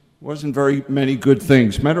 wasn't very many good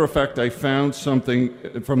things. Matter of fact, I found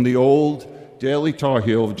something from the old Daily Tar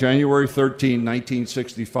Heel of January 13,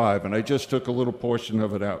 1965, and I just took a little portion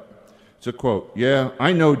of it out. It's a quote. "Yeah,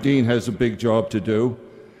 I know Dean has a big job to do,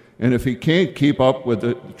 and if he can't keep up with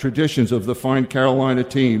the traditions of the fine Carolina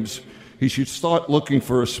teams, he should start looking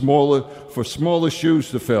for smaller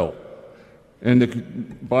shoes to fill." And the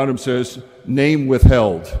bottom says, "Name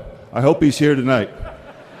withheld." I hope he's here tonight.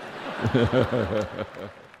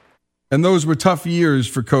 And those were tough years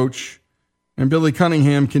for Coach, and Billy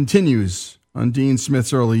Cunningham continues on Dean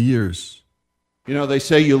Smith's early years. You know, they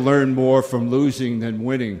say you learn more from losing than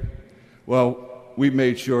winning. Well, we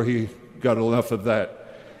made sure he got enough of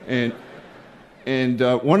that. And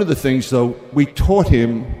one of the things, though, we taught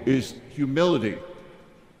him is humility.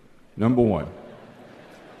 Number one.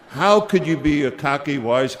 How could you be a cocky,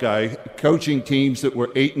 wise guy coaching teams that were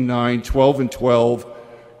 8-9,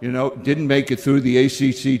 12-12, didn't make it through the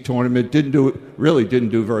ACC tournament, didn't do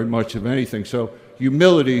very much of anything. So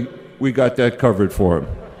humility, we got that covered for him.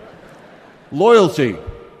 Loyalty. It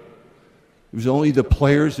was only the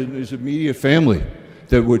players and his immediate family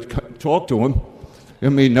that would talk to him. I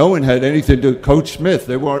mean, no one had anything to do. Coach Smith,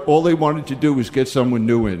 all they wanted to do was get someone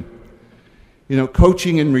new in.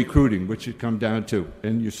 Coaching and recruiting, which it come down to,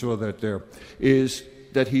 and you saw that there, is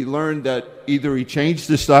that he learned that either he changed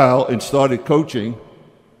the style and started coaching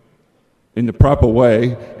in the proper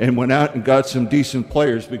way and went out and got some decent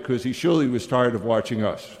players because he surely was tired of watching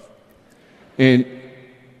us. And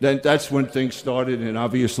then that's when things started, and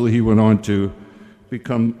obviously he went on to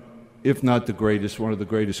become, if not the greatest, one of the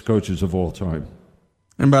greatest coaches of all time.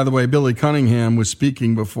 And by the way, Billy Cunningham was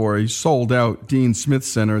speaking before a sold-out Dean Smith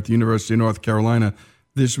Center at the University of North Carolina.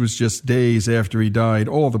 This was just days after he died.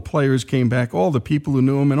 All the players came back, all the people who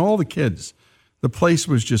knew him, and all the kids. The place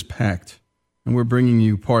was just packed. And we're bringing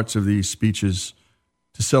you parts of these speeches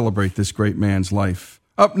to celebrate this great man's life.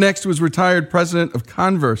 Up next was retired president of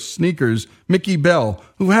Converse Sneakers, Mickey Bell,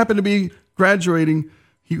 who happened to be a graduate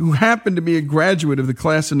of the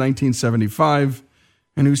class in 1975,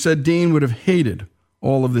 and who said Dean would have hated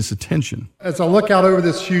all of this attention. As I look out over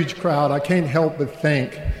this huge crowd, I can't help but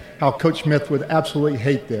think how Coach Smith would absolutely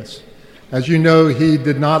hate this. As you know, he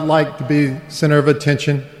did not like to be center of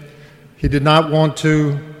attention. He did not want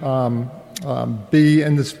to be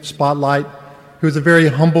in the spotlight. He was a very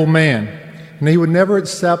humble man, and he would never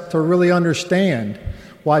accept or really understand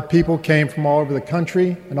why people came from all over the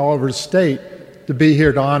country and all over the state to be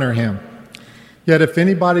here to honor him. Yet if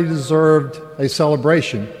anybody deserved a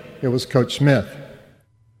celebration, it was Coach Smith.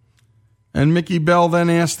 And Mickey Bell then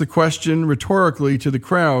asked the question rhetorically to the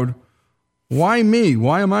crowd, why me?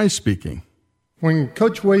 Why am I speaking? When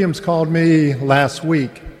Coach Williams called me last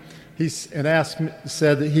week, he said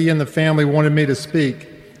that he and the family wanted me to speak,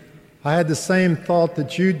 I had the same thought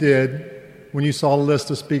that you did when you saw the list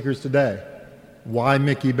of speakers today. Why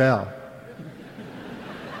Mickey Bell?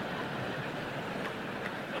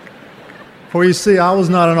 For you see, I was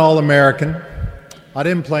not an All-American. I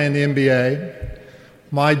didn't play in the NBA.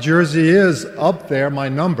 My jersey is up there, my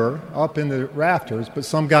number, up in the rafters, but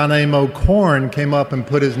some guy named O'Corn came up and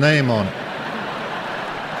put his name on it.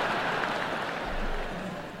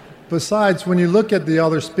 Besides, when you look at the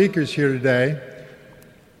other speakers here today,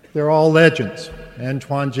 they're all legends.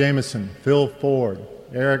 Antoine Jameson, Phil Ford,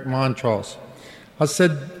 Eric Montross. I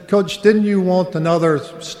said, Coach, didn't you want another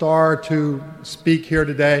star to speak here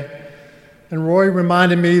today? And Roy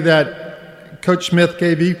reminded me that Coach Smith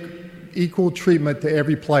gave equal treatment to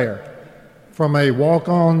every player, from a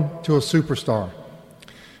walk-on to a superstar.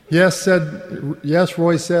 Yes,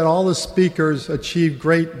 Roy said, all the speakers achieved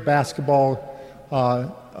great basketball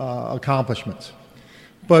accomplishments.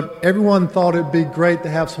 But everyone thought it'd be great to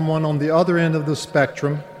have someone on the other end of the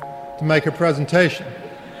spectrum to make a presentation.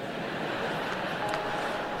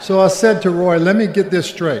 So I said to Roy, let me get this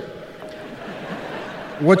straight.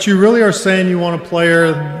 What you really are saying, you want a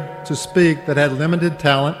player to speak that had limited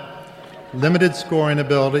talent, limited scoring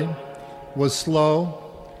ability, was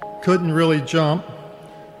slow, couldn't really jump,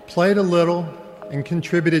 played a little, and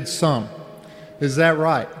contributed some. Is that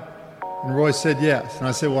right? And Roy said yes. And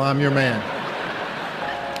I said, well, I'm your man.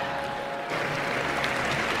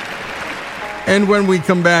 And when we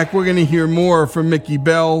come back, we're going to hear more from Mickey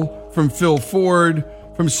Bell, from Phil Ford,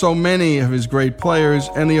 from so many of his great players,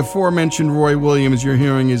 and the aforementioned Roy Williams. You're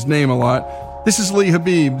hearing his name a lot. This is Lee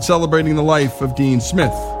Habib celebrating the life of Dean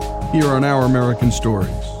Smith here on Our American Stories.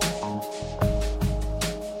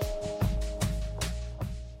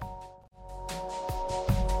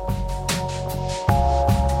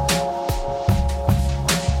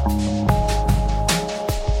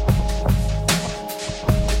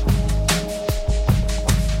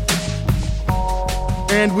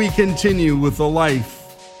 And we continue with the life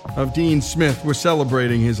of Dean Smith. We're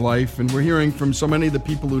celebrating his life, and we're hearing from so many of the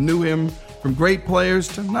people who knew him, from great players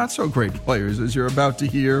to not so great players, as you're about to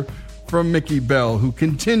hear from Mickey Bell, who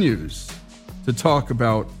continues to talk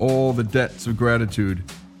about all the debts of gratitude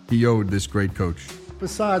he owed this great coach.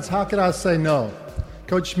 Besides, how could I say no?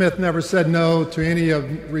 Coach Smith never said no to any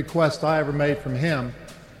of requests I ever made from him.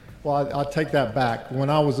 Well, I'll take that back. When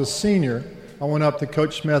I was a senior, I went up to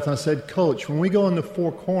Coach Smith and I said, Coach, when we go in the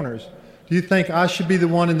four corners, do you think I should be the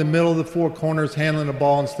one in the middle of the four corners handling the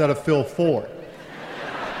ball instead of Phil Ford?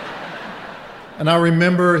 And I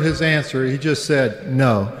remember his answer. He just said,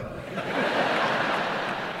 no.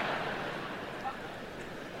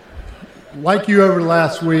 Like you over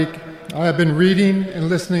last week, I have been reading and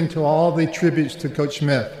listening to all the tributes to Coach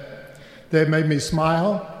Smith. They've made me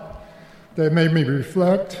smile. They've made me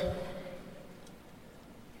reflect.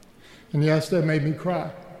 And yes, they've made me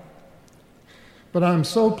cry. But I'm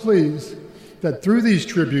so pleased that through these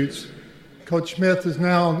tributes, Coach Smith is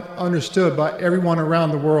now understood by everyone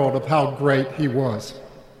around the world of how great he was.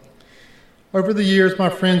 Over the years, my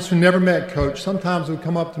friends who never met Coach sometimes would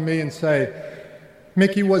come up to me and say,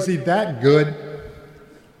 "Mickey, was he that good?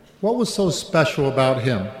 What was so special about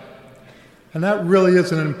him?" And that really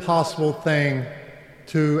is an impossible thing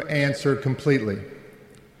to answer completely.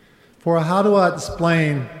 For how do I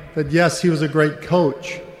explain that, yes, he was a great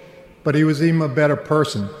coach, but he was even a better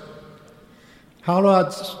person? How do I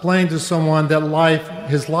explain to someone that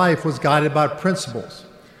his life was guided by principles,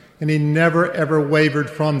 and he never, ever wavered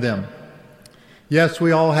from them? Yes,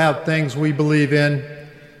 we all have things we believe in,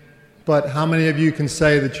 but how many of you can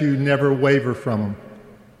say that you never waver from them?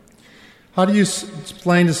 How do you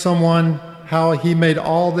explain to someone how he made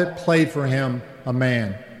all that played for him a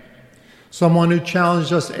man? Someone who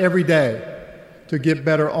challenged us every day to get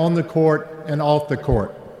better on the court and off the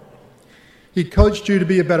court. He coached you to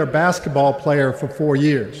be a better basketball player for 4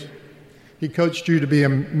 years. He coached you to be a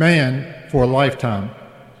man for a lifetime.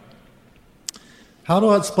 How do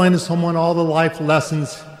I explain to someone all the life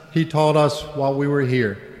lessons he taught us while we were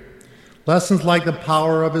here? Lessons like the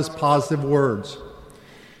power of his positive words.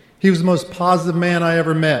 He was the most positive man I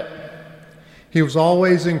ever met. He was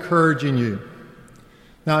always encouraging you.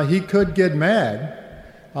 Now, he could get mad.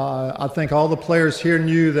 I think all the players here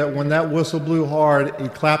knew that when that whistle blew hard, he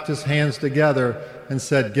clapped his hands together and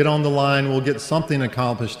said, "Get on the line, we'll get something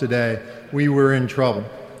accomplished today. We were in trouble."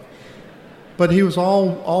 But he was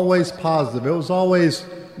always positive. It was always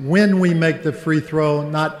when we make the free throw,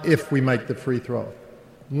 not if we make the free throw.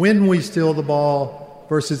 When we steal the ball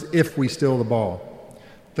versus if we steal the ball.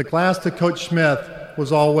 The glass to Coach Smith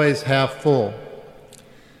was always half full.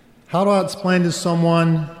 How do I explain to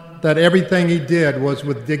someone that everything he did was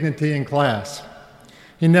with dignity and class?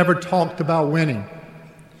 He never talked about winning,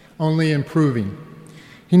 only improving.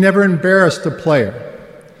 He never embarrassed a player.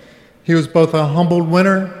 He was both a humbled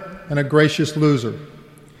winner and a gracious loser.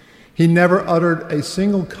 He never uttered a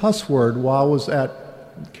single cuss word while I was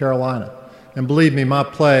at Carolina. And believe me, my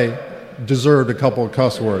play deserved a couple of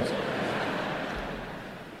cuss words.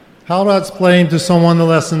 How do I explain to someone the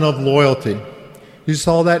lesson of loyalty? You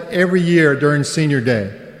saw that every year during senior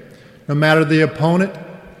day. No matter the opponent,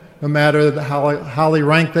 no matter how highly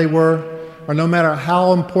ranked they were, or no matter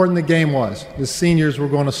how important the game was, the seniors were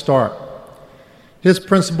going to start. His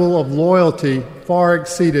principle of loyalty far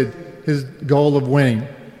exceeded his goal of winning.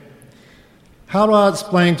 How do I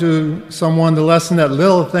explain to someone the lesson that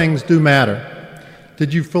little things do matter?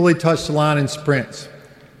 Did you fully touch the line in sprints?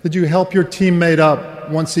 Did you help your teammate up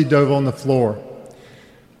once he dove on the floor?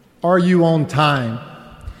 Are you on time?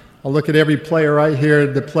 I look at every player right here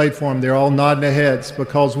that played for him. They're all nodding their heads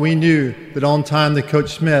because we knew that on time to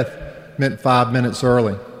Coach Smith meant 5 minutes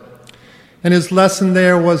early. And his lesson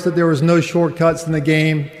there was that there was no shortcuts in the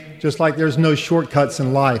game, just like there's no shortcuts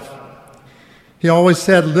in life. He always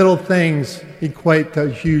said little things equate to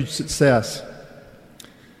huge success.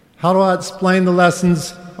 How do I explain the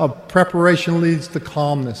lessons of preparation leads to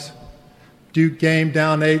calmness? Duke game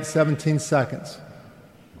down 8, 17 seconds.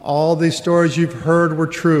 All these stories you've heard were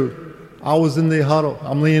true. I was in the huddle.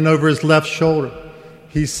 I'm leaning over his left shoulder.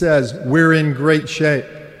 He says, "We're in great shape."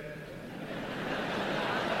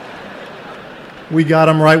 We got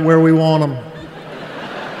them right where we want them.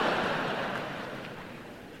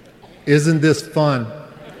 Isn't this fun?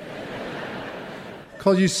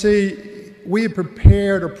 Because you see, we had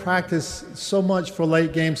prepared or practiced so much for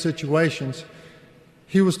late game situations.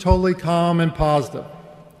 He was totally calm and positive.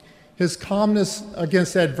 His calmness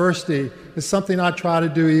against adversity is something I try to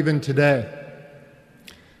do even today.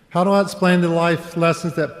 How do I explain the life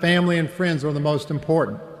lessons that family and friends are the most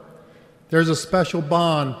important? There's a special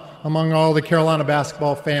bond among all the Carolina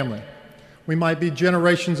basketball family. We might be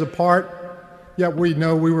generations apart, yet we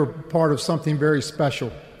know we were part of something very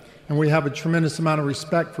special, and we have a tremendous amount of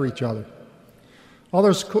respect for each other.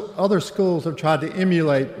 Other schools have tried to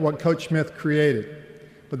emulate what Coach Smith created,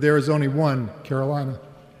 but there is only one Carolina.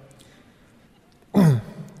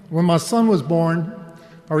 When my son was born,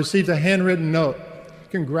 I received a handwritten note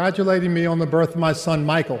congratulating me on the birth of my son,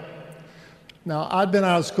 Michael. Now, I'd been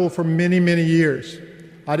out of school for many, many years.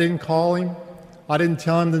 I didn't call him. I didn't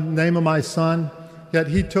tell him the name of my son, yet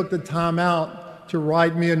he took the time out to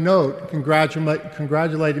write me a note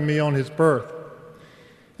congratulating me on his birth.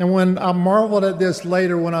 And when I marveled at this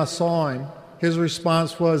later when I saw him, his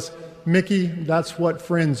response was, "Mickey, that's what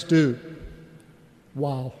friends do."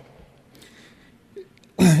 Wow.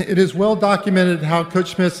 It is well documented how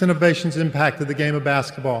Coach Smith's innovations impacted the game of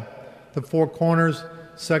basketball. The four corners,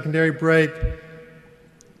 secondary break,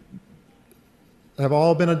 have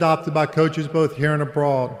all been adopted by coaches both here and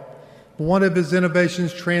abroad. One of his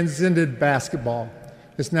innovations transcended basketball.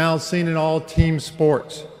 It's now seen in all team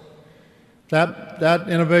sports. That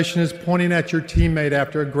innovation is pointing at your teammate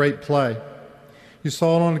after a great play. You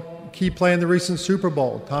saw it on a key play in the recent Super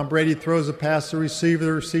Bowl. Tom Brady throws a pass to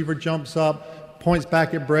the receiver jumps up, points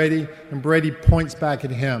back at Brady, and Brady points back at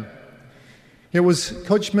him. It was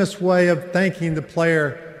Coach Smith's way of thanking the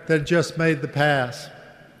player that had just made the pass.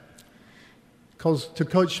 Because to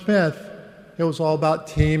Coach Smith, it was all about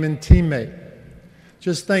team and teammate.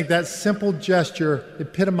 Just think, that simple gesture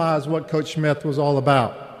epitomized what Coach Smith was all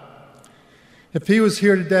about. If he was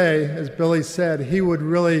here today, as Billy said, he would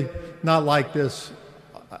really not like this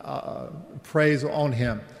praise on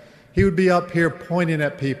him. He would be up here pointing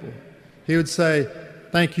at people. He would say,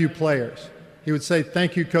 "Thank you, players." He would say,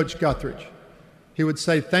 "Thank you, Coach Guthridge." He would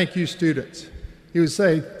say, "Thank you, students." He would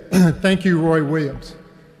say, "Thank you, Roy Williams."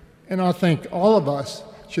 And I think all of us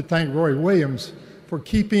should thank Roy Williams for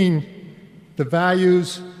keeping the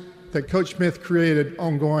values that Coach Smith created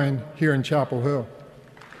ongoing here in Chapel Hill.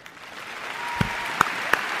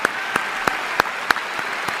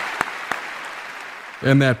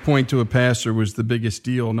 And that point to a passer was the biggest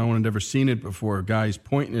deal. No one had ever seen it before. Guys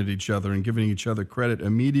pointing at each other and giving each other credit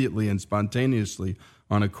immediately and spontaneously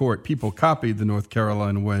on a court. People copied the North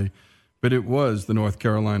Carolina way, but it was the North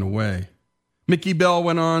Carolina way. Mickey Bell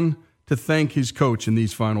went on to thank his coach in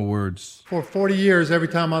these final words. For 40 years, every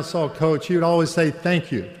time I saw Coach, he would always say,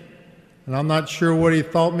 "Thank you." And I'm not sure what he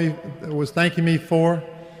thought was thanking me for,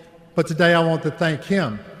 but today I want to thank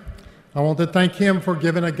him. I want to thank him for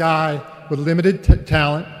giving a guy with limited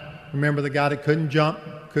talent, remember the guy that couldn't jump,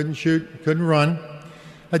 couldn't shoot, couldn't run,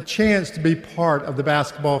 a chance to be part of the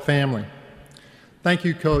basketball family. Thank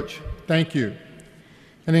you, Coach. Thank you.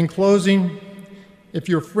 And in closing, if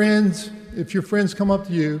your friends come up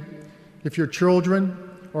to you, if your children,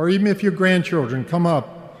 or even if your grandchildren come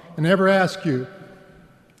up and ever ask you,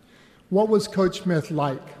 "What was Coach Smith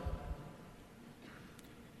like?"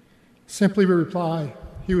 simply reply,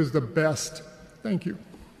 "He was the best." Thank you.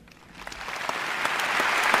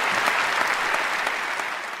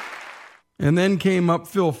 And then came up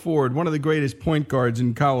Phil Ford, one of the greatest point guards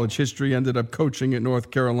in college history, ended up coaching at North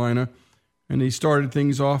Carolina, and he started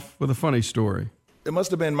things off with a funny story. It must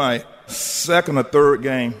have been my second or third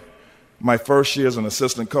game, my first year as an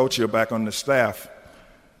assistant coach here back on the staff.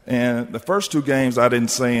 And the first two games, I didn't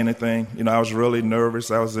say anything. I was really nervous.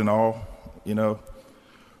 I was in awe,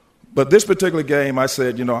 But this particular game, I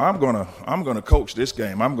said, I'm gonna coach this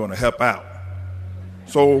game. I'm gonna help out.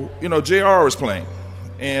 So, JR was playing.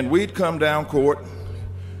 And we'd come down court.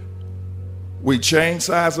 We'd change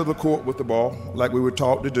sides of the court with the ball, like we were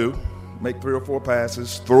taught to do. Make 3 or 4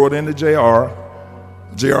 passes, throw it into JR.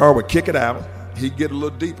 JR would kick it out. He'd get a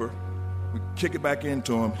little deeper. We'd kick it back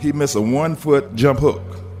into him. He'd miss a 1-foot jump hook.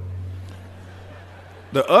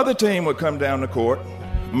 The other team would come down the court,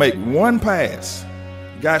 make one pass.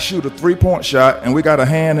 Guy shoot a 3-point shot, and we got a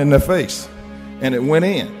hand in their face. And it went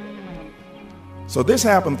in. So this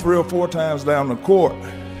happened 3 or 4 times down the court,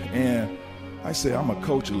 and I said, I'm going to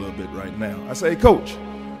coach a little bit right now. I say, "Hey, Coach,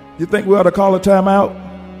 you think we ought to call a timeout?"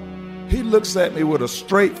 He looks at me with a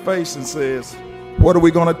straight face and says, "What are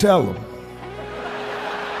we going to tell them?"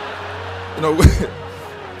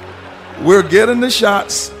 We're getting the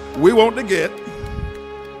shots we want to get.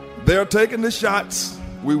 They're taking the shots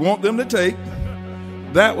we want them to take.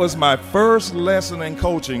 That was my first lesson in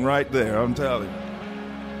coaching right there, I'm telling you.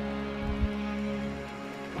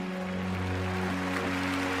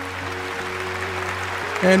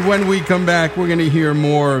 And when we come back, we're going to hear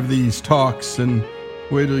more of these talks, and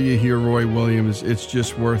wait till you hear Roy Williams. It's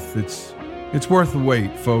just worth the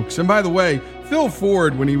wait, folks. And by the way, Phil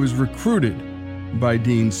Ford, when he was recruited by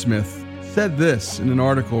Dean Smith, said this in an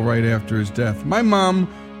article right after his death. "My mom,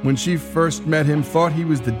 when she first met him, thought he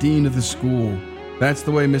was the dean of the school. That's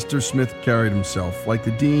the way Mr. Smith carried himself, like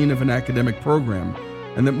the dean of an academic program,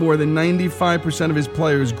 and that more than 95% of his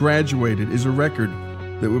players graduated is a record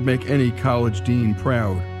that would make any college dean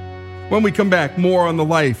proud." When we come back, more on the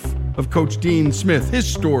life of Coach Dean Smith, his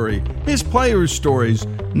story, his players' stories,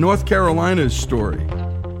 North Carolina's story,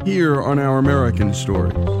 here on Our American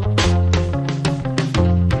Stories.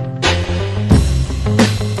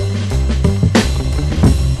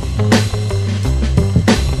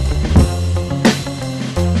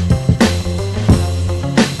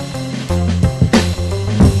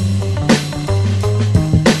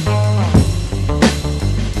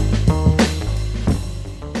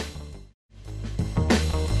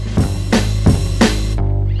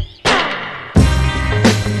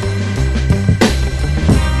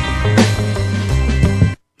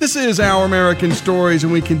 This is Our American Stories,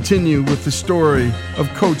 and we continue with the story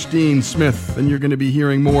of Coach Dean Smith. And you're going to be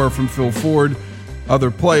hearing more from Phil Ford,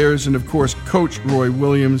 other players, and of course, Coach Roy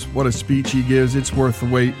Williams. What a speech he gives. It's worth the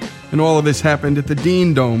wait. And all of this happened at the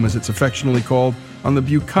Dean Dome, as it's affectionately called, on the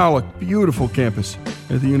bucolic, beautiful campus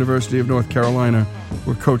at the University of North Carolina,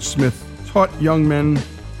 where Coach Smith taught young men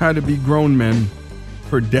how to be grown men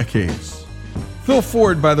for decades. Phil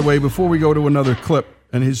Ford, by the way, before we go to another clip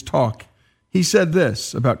and his talk, he said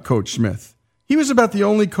this about Coach Smith. He was about the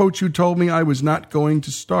only coach who told me I was not going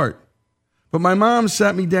to start. But my mom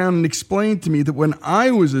sat me down and explained to me that when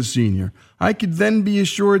I was a senior, I could then be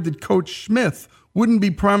assured that Coach Smith wouldn't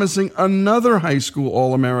be promising another high school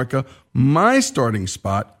All-America my starting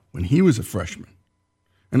spot when he was a freshman.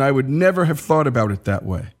 And I would never have thought about it that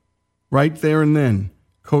way. Right there and then,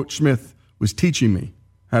 Coach Smith was teaching me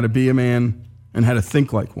how to be a man and how to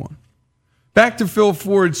think like one. Back to Phil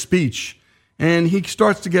Ford's speech, and he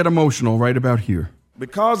starts to get emotional right about here.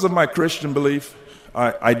 Because of my Christian belief,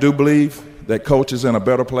 I do believe that Coach is in a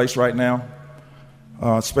better place right now,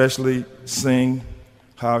 especially seeing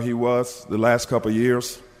how he was the last couple of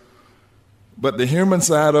years. But the human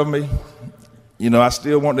side of me, I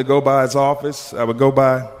still want to go by his office. I would go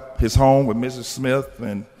by his home with Mrs. Smith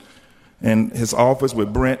and his office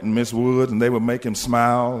with Brent and Miss Wood, and they would make him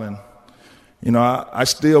smile. And I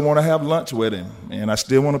still want to have lunch with him, and I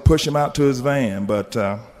still want to push him out to his van, but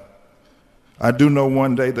I do know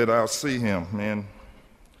one day that I'll see him, and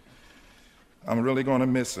I'm really going to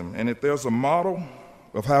miss him. And if there's a model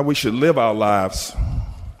of how we should live our lives,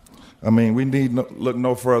 we need look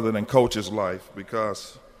no further than Coach's life,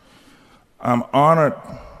 because I'm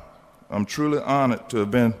truly honored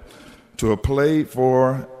to have played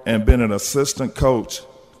for and been an assistant coach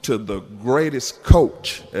to the greatest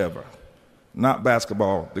coach ever. Not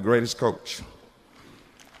basketball, the greatest coach.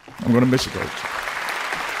 I'm going to miss you, Coach.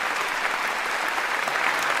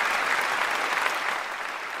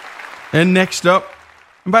 And next up,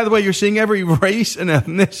 and by the way, you're seeing every race and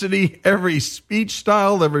ethnicity, every speech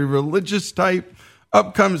style, every religious type.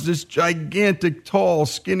 Up comes this gigantic, tall,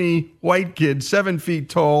 skinny, white kid, 7 feet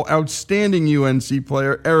tall, outstanding UNC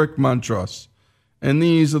player, Eric Montross. And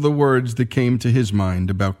these are the words that came to his mind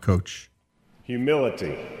about Coach.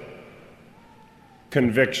 Humility.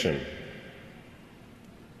 Conviction,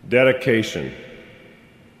 dedication,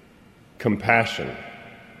 compassion,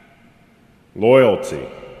 loyalty,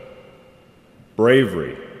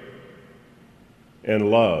 bravery, and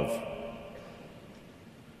love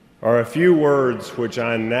are a few words which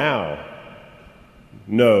I now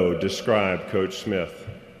know describe Coach Smith.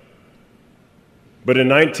 But in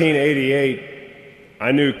 1988,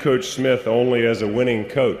 I knew Coach Smith only as a winning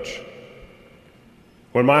coach.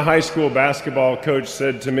 When my high school basketball coach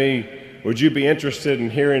said to me, "Would you be interested in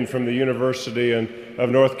hearing from the University of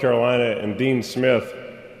North Carolina and Dean Smith?"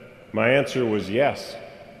 my answer was yes.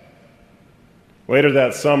 Later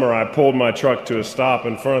that summer, I pulled my truck to a stop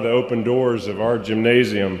in front of the open doors of our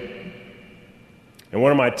gymnasium, and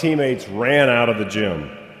one of my teammates ran out of the gym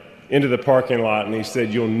into the parking lot, and he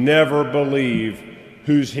said, "You'll never believe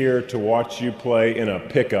who's here to watch you play in a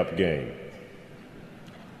pickup game.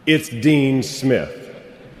 It's Dean Smith.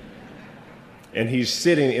 And he's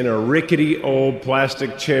sitting in a rickety old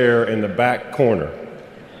plastic chair in the back corner."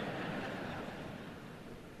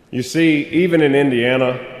 You see, even in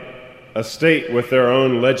Indiana, a state with their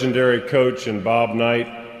own legendary coach in Bob Knight,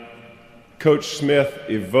 Coach Smith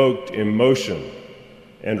evoked emotion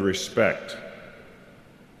and respect.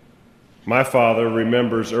 My father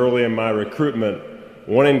remembers early in my recruitment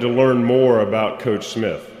wanting to learn more about Coach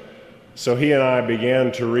Smith, so he and I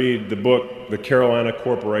began to read the book, The Carolina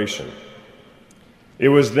Corporation. It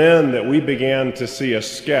was then that we began to see a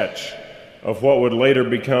sketch of what would later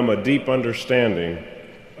become a deep understanding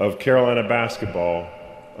of Carolina basketball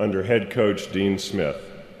under head coach Dean Smith.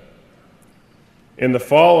 In the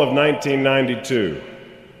fall of 1992,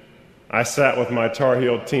 I sat with my Tar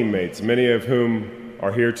Heel teammates, many of whom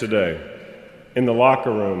are here today, in the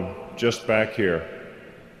locker room just back here.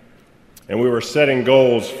 And we were setting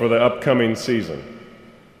goals for the upcoming season.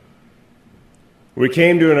 We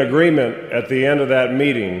came to an agreement at the end of that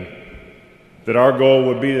meeting that our goal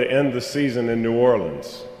would be to end the season in New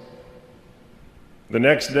Orleans. The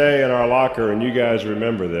next day in our locker, and you guys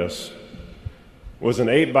remember this, was an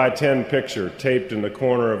 8x10 picture taped in the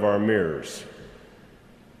corner of our mirrors,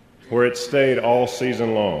 where it stayed all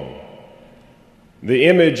season long. The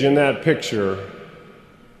image in that picture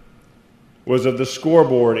was of the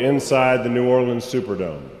scoreboard inside the New Orleans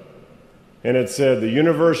Superdome. And it said, "The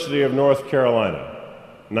University of North Carolina,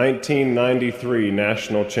 1993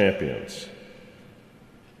 national champions."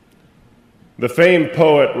 The famed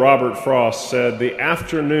poet Robert Frost said, "The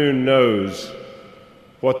afternoon knows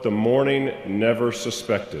what the morning never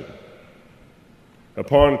suspected."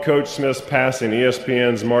 Upon Coach Smith's passing,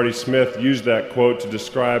 ESPN's Marty Smith used that quote to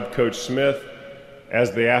describe Coach Smith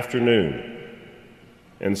as the afternoon,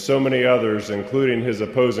 and so many others, including his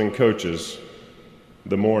opposing coaches,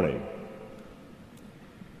 the morning.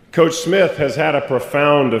 Coach Smith has had a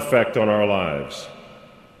profound effect on our lives.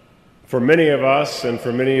 For many of us and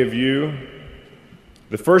for many of you,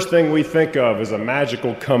 the first thing we think of is a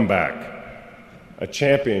magical comeback, a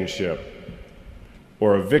championship,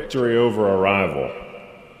 or a victory over a rival.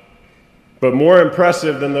 But more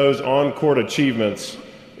impressive than those on-court achievements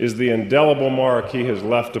is the indelible mark he has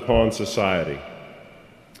left upon society.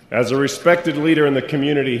 As a respected leader in the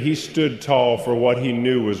community, he stood tall for what he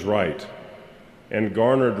knew was right and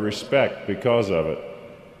garnered respect because of it.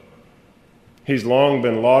 He's long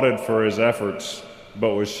been lauded for his efforts,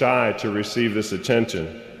 but was shy to receive this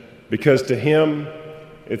attention because to him,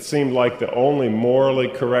 it seemed like the only morally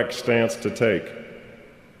correct stance to take.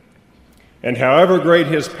 And however great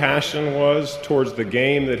his passion was towards the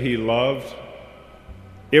game that he loved,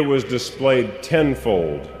 it was displayed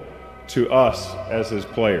tenfold to us as his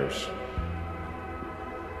players.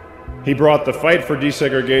 He brought the fight for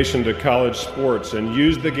desegregation to college sports and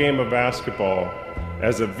used the game of basketball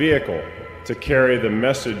as a vehicle to carry the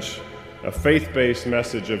message, a faith-based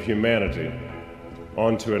message of humanity,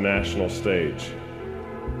 onto a national stage.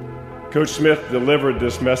 Coach Smith delivered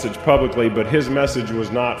this message publicly, but his message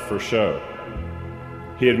was not for show.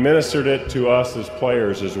 He administered it to us as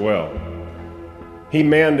players as well. He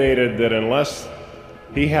mandated that unless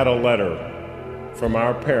he had a letter from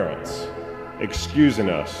our parents excusing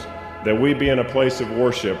us, that we be in a place of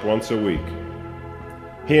worship once a week.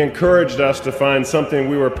 He encouraged us to find something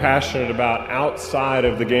we were passionate about outside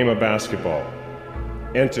of the game of basketball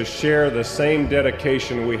and to share the same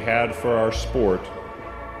dedication we had for our sport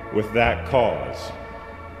with that cause.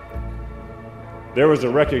 There was a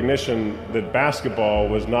recognition that basketball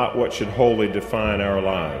was not what should wholly define our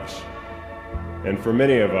lives. And for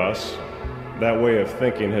many of us, that way of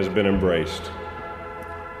thinking has been embraced.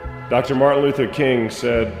 Dr. Martin Luther King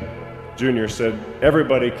Jr. said,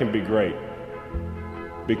 everybody can be great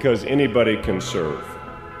because anybody can serve.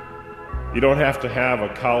 You don't have to have a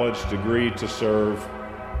college degree to serve.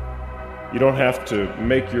 You don't have to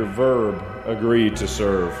make your verb agree to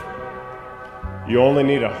serve. You only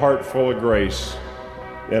need a heart full of grace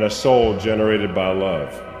and a soul generated by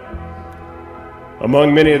love.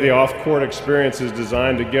 Among many of the off-court experiences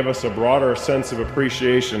designed to give us a broader sense of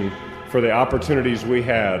appreciation for the opportunities we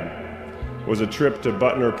had was a trip to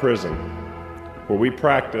Butner Prison, where we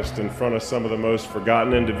practiced in front of some of the most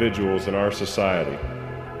forgotten individuals in our society.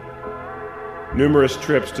 Numerous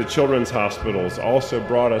trips to children's hospitals also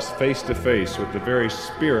brought us face to face with the very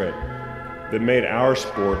spirit that made our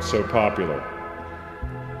sport so popular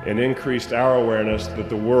and increased our awareness that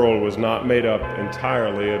the world was not made up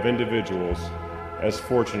entirely of individuals as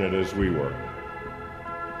fortunate as we were.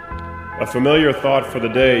 A familiar thought for the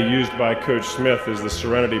day used by Coach Smith is the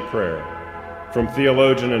Serenity Prayer from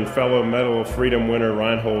theologian and fellow Medal of Freedom winner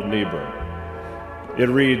Reinhold Niebuhr. It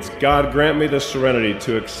reads, "God grant me the serenity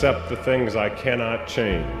to accept the things I cannot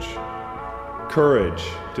change, courage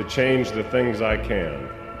to change the things I can,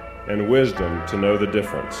 and wisdom to know the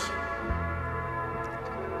difference."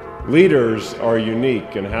 Leaders are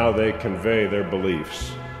unique in how they convey their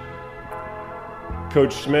beliefs.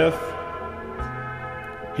 Coach Smith,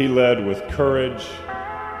 he led with courage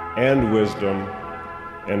and wisdom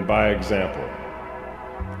and by example,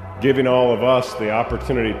 giving all of us the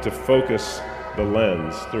opportunity to focus the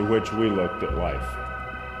lens through which we looked at life.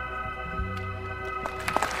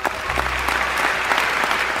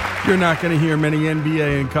 You're not going to hear many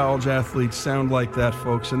NBA and college athletes sound like that,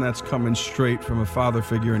 folks, and that's coming straight from a father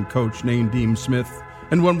figure and coach named Dean Smith.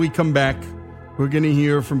 And when we come back, we're going to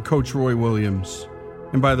hear from Coach Roy Williams.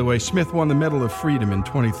 And by the way, Smith won the Medal of Freedom in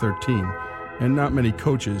 2013, and not many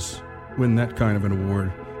coaches win that kind of an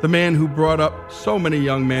award. The man who brought up so many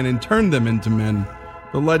young men and turned them into men.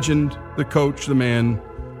 The legend, the coach, the man.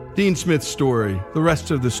 Dean Smith's story, the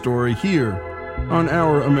rest of the story here on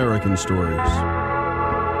Our American Stories.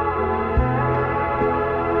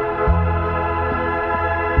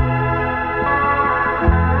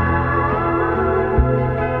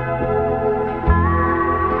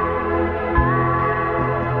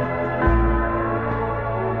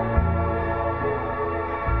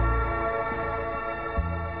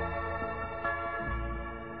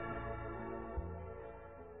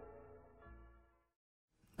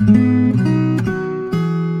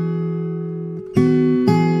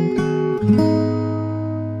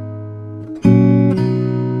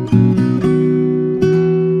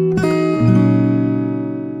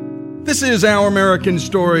 is Our American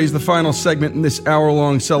Stories, the final segment in this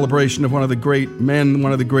hour-long celebration of one of the great men,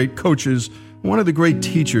 one of the great coaches, one of the great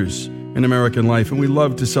teachers in American life. And we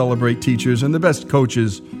love to celebrate teachers, and the best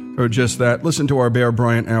coaches are just that. Listen to our Bear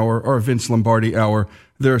Bryant Hour, our Vince Lombardi Hour.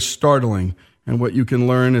 They're startling. And what you can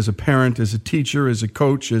learn as a parent, as a teacher, as a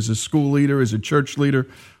coach, as a school leader, as a church leader,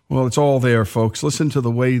 well, it's all there, folks. Listen to the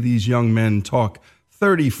way these young men talk.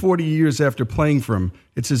 30, 40 years after playing for him,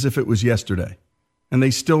 it's as if it was yesterday. And they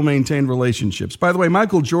still maintain relationships. By the way,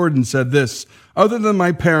 Michael Jordan said this: other than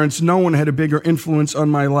my parents, no one had a bigger influence on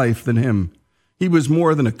my life than him. He was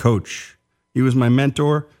more than a coach. He was my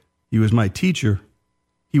mentor. He was my teacher.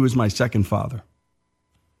 He was my second father.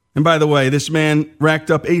 And by the way, this man racked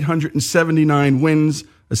up 879 wins,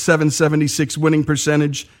 a 776 winning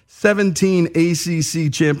percentage, 17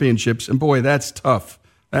 ACC championships. And boy, that's tough.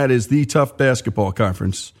 That is the tough basketball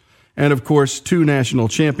conference. And of course, 2 national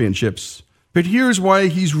championships. But here's why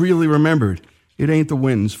he's really remembered. It ain't the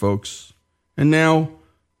wins, folks. And now,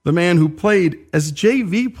 the man who played as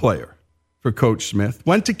JV player for Coach Smith,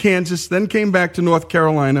 went to Kansas, then came back to North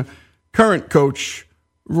Carolina, current coach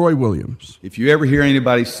Roy Williams. If you ever hear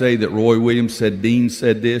anybody say that Roy Williams said Dean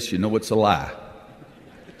said this, you know it's a lie.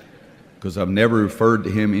 Because I've never referred to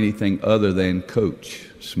him anything other than Coach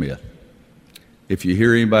Smith. If you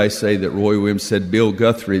hear anybody say that Roy Williams said Bill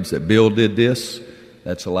Guthridge, that Bill did this,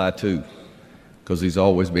 that's a lie too. Because he's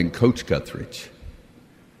always been Coach Guthridge.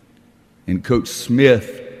 And Coach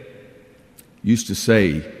Smith used to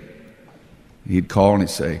say, he'd call and he'd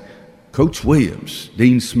say, Coach Williams,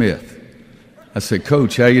 Dean Smith. I said,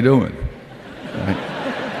 Coach, how you doing? Right.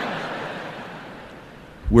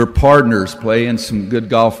 We're partners playing some good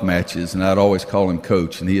golf matches, and I'd always call him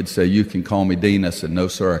Coach, and he'd say, you can call me Dean. I said, no,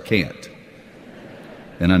 sir, I can't.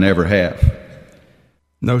 And I never have.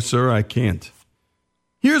 No, sir, I can't.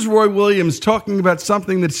 Here's Roy Williams talking about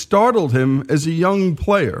something that startled him as a young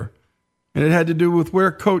player, and it had to do with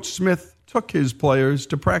where Coach Smith took his players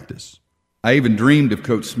to practice. I even dreamed of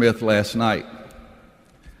Coach Smith last night.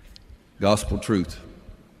 Gospel truth.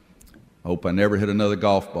 I hope I never hit another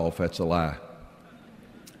golf ball if that's a lie.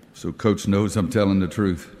 So Coach knows I'm telling the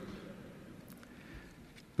truth.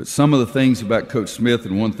 But some of the things about Coach Smith,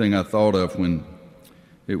 and one thing I thought of when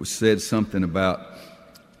it was said something about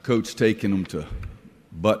Coach taking them to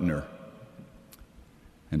Butner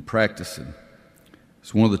and practicing.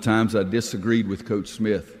 It's one of the times I disagreed with Coach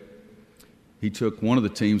Smith. He took one of the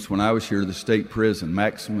teams when I was here to the state prison,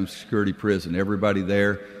 maximum security prison. Everybody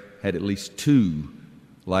there had at least 2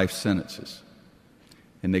 life sentences.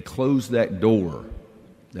 And they closed that door,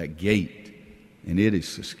 that gate, and it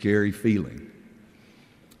is a scary feeling.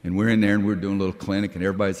 And we're in there and we're doing a little clinic and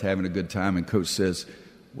everybody's having a good time, and Coach says,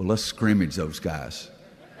 well, let's scrimmage those guys.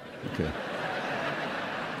 Okay.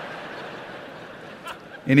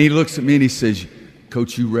 And he looks at me and he says,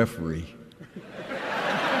 Coach, you referee.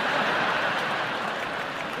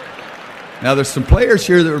 Now, there's some players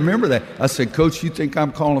here that remember that. I said, Coach, you think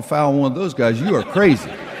I'm calling a foul on one of those guys? You are crazy.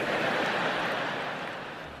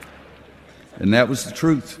 And that was the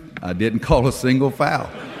truth. I didn't call a single foul.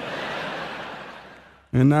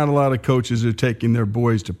 And not a lot of coaches are taking their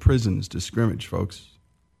boys to prisons to scrimmage, folks.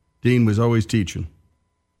 Dean was always teaching.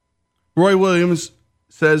 Roy Williams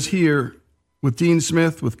says here, with Dean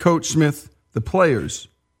Smith, with Coach Smith, the players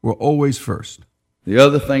were always first. The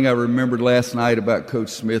other thing I remembered last night about Coach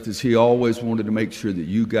Smith is he always wanted to make sure that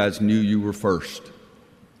you guys knew you were first,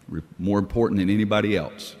 more important than anybody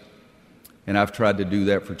else. And I've tried to do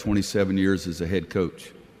that for 27 years as a head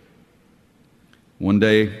coach. One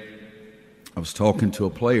day, I was talking to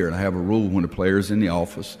a player, and I have a rule when a player's in the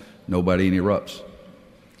office, nobody interrupts.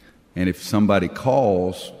 And if somebody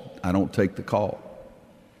calls, I don't take the call.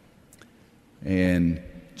 And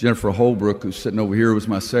Jennifer Holbrook, who's sitting over here, was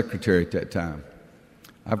my secretary at that time.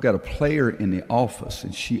 I've got a player in the office,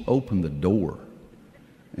 and she opened the door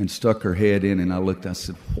and stuck her head in, and I looked, I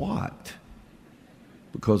said, what?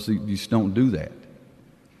 Because you just don't do that.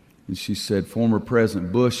 And she said, former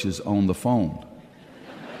President Bush is on the phone.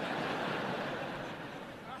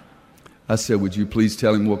 I said, would you please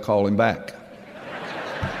tell him we'll call him back?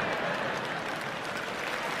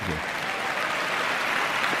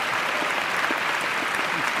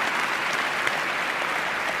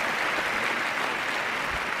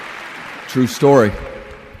 True story.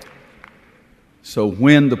 So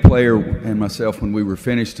when the player and myself, when we were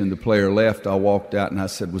finished and the player left, I walked out and I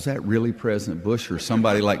said, was that really President Bush or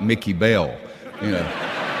somebody like Mickey Bell? You know.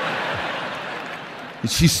 And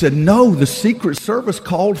she said, no, the Secret Service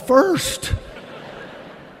called first.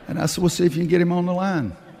 And I said, well, see if you can get him on the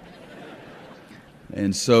line.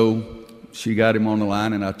 And so she got him on the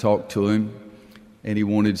line and I talked to him. and he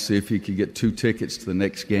wanted to see if he could get 2 tickets to the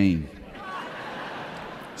next game.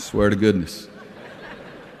 Swear to goodness.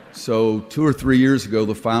 So 2 or 3 years ago,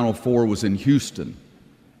 the Final Four was in Houston,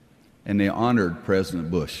 and they honored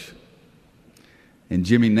President Bush. And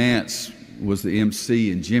Jimmy Nance was the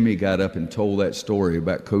MC, and Jimmy got up and told that story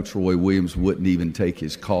about Coach Roy Williams wouldn't even take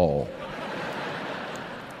his call.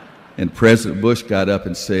 And President Bush got up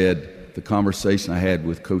and said, the conversation I had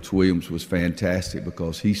with Coach Williams was fantastic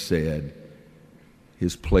because he said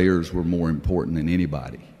his players were more important than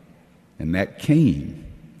anybody. And that came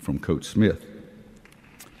from Coach Smith.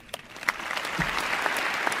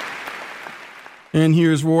 And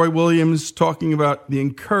here's Roy Williams talking about the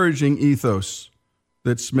encouraging ethos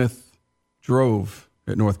that Smith drove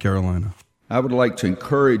at North Carolina. I would like to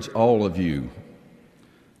encourage all of you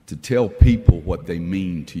to tell people what they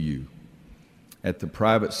mean to you. At the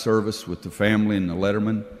private service with the family and the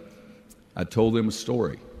Letterman, I told them a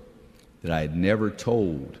story that I had never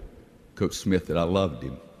told Coach Smith, that I loved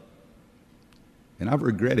him. And I've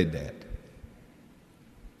regretted that.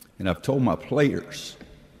 And I've told my players,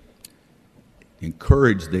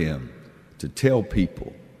 encourage them to tell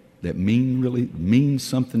people that really mean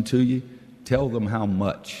something to you. Tell them how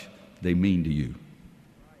much they mean to you.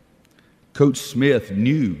 Coach Smith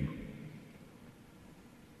knew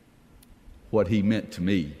what he meant to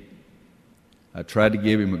me. I tried to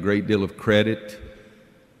give him a great deal of credit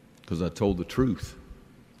because I told the truth.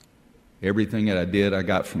 Everything that I did, I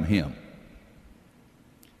got from him.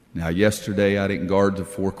 Now, yesterday, I didn't guard the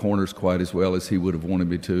 4 corners quite as well as he would have wanted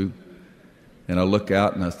me to. And I look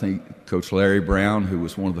out and I think Coach Larry Brown, who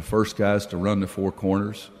was one of the first guys to run the 4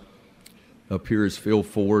 corners, up here is Phil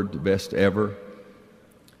Ford, the best ever,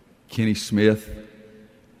 Kenny Smith,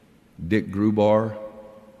 Dick Grubar.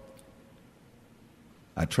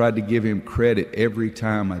 I tried to give him credit every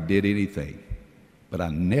time I did anything, but I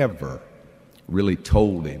never really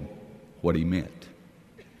told him what he meant.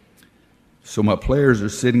 So my players are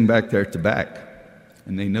sitting back there at the back,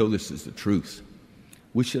 and they know this is the truth.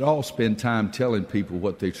 We should all spend time telling people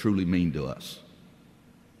what they truly mean to us.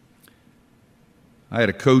 I had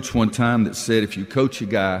a coach one time that said, if you coach a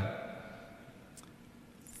guy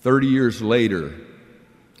 30 years later,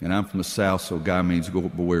 and I'm from the South, so guy means go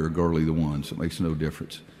boy or girly the one, so it makes no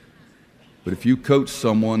difference. But if you coach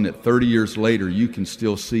someone that 30 years later, you can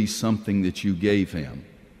still see something that you gave him,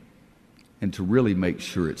 and to really make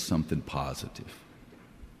sure it's something positive.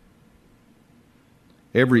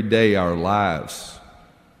 Every day our lives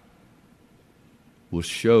will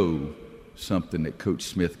show something that Coach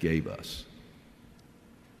Smith gave us.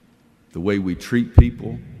 The way we treat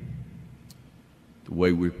people, the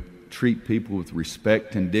way we treat people with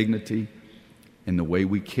respect and dignity, and the way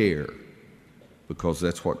we care, because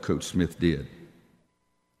that's what Coach Smith did.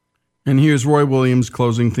 And here's Roy Williams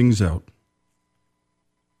closing things out.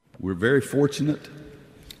 We're very fortunate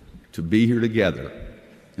to be here together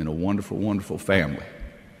in a wonderful, wonderful family.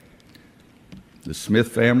 The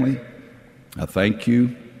Smith family, I thank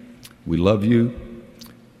you. We love you.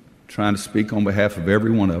 Trying to speak on behalf of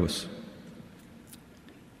every one of us.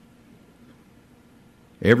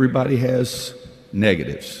 Everybody has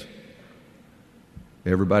negatives.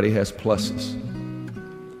 Everybody has pluses.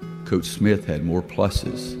 Coach Smith had more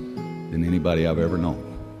pluses than anybody I've ever known.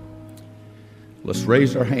 Let's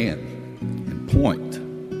raise our hand and point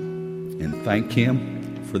and thank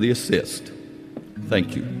him for the assist.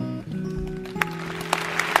 Thank you.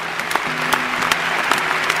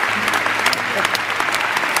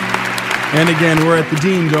 And again, we're at the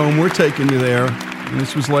Dean Dome. We're taking you there. And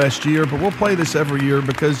this was last year, but we'll play this every year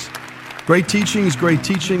because great teaching is great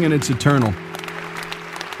teaching and it's eternal.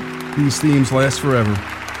 These themes last forever.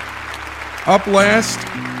 Up last,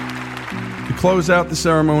 to close out the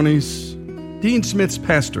ceremonies, Dean Smith's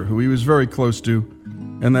pastor, who he was very close to,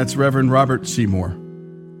 and that's Reverend Robert Seymour.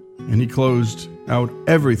 And he closed out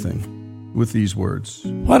everything with these words.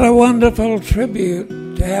 What a wonderful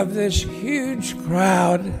tribute to have this huge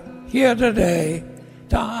crowd here today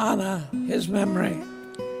to honor his memory.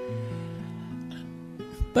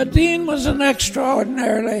 But Dean was an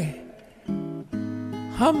extraordinarily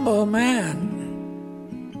humble man.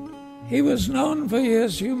 He was known for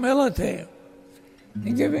his humility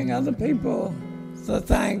in giving other people the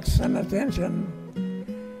thanks and attention.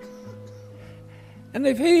 And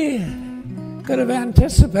if he could have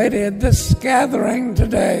anticipated this gathering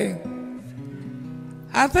today,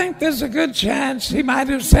 I think there's a good chance he might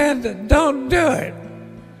have said, "Don't do it."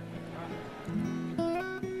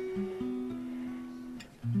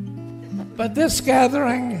 But this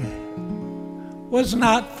gathering was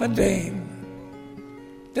not for Dean.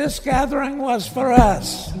 This gathering was for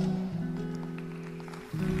us.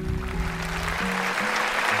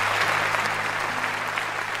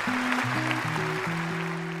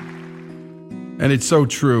 And it's so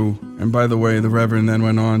true. And by the way, the Reverend then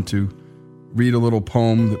went on to read a little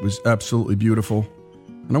poem that was absolutely beautiful.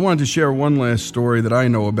 And I wanted to share one last story that I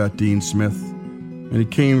know about Dean Smith. And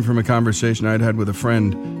it came from a conversation I'd had with a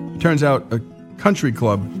friend. It turns out a country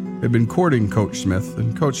club had been courting Coach Smith,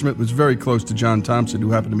 and Coach Smith was very close to John Thompson,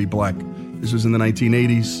 who happened to be black. This was in the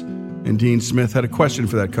 1980s, and Dean Smith had a question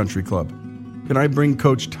for that country club. Can I bring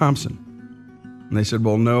Coach Thompson? And they said,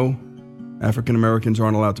 well, no, African Americans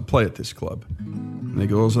aren't allowed to play at this club. And they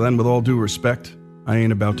go, well, so then with all due respect, I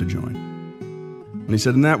ain't about to join. And he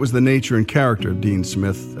said, and that was the nature and character of Dean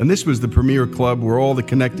Smith. And this was the premier club where all the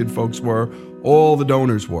connected folks were, all the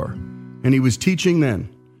donors were. And he was teaching then.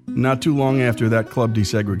 Not too long after that club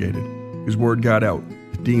desegregated, because word got out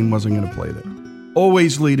that Dean wasn't going to play there.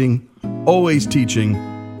 Always leading, always teaching,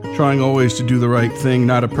 trying always to do the right thing.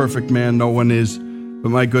 Not a perfect man, no one is. But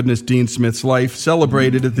my goodness, Dean Smith's life,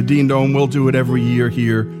 celebrated at the Dean Dome. We'll do it every year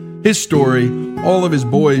here. His story, all of his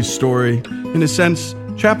boys' story, in a sense,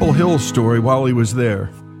 Chapel Hill's story while he was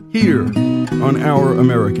there. Here on Our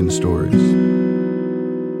American Stories.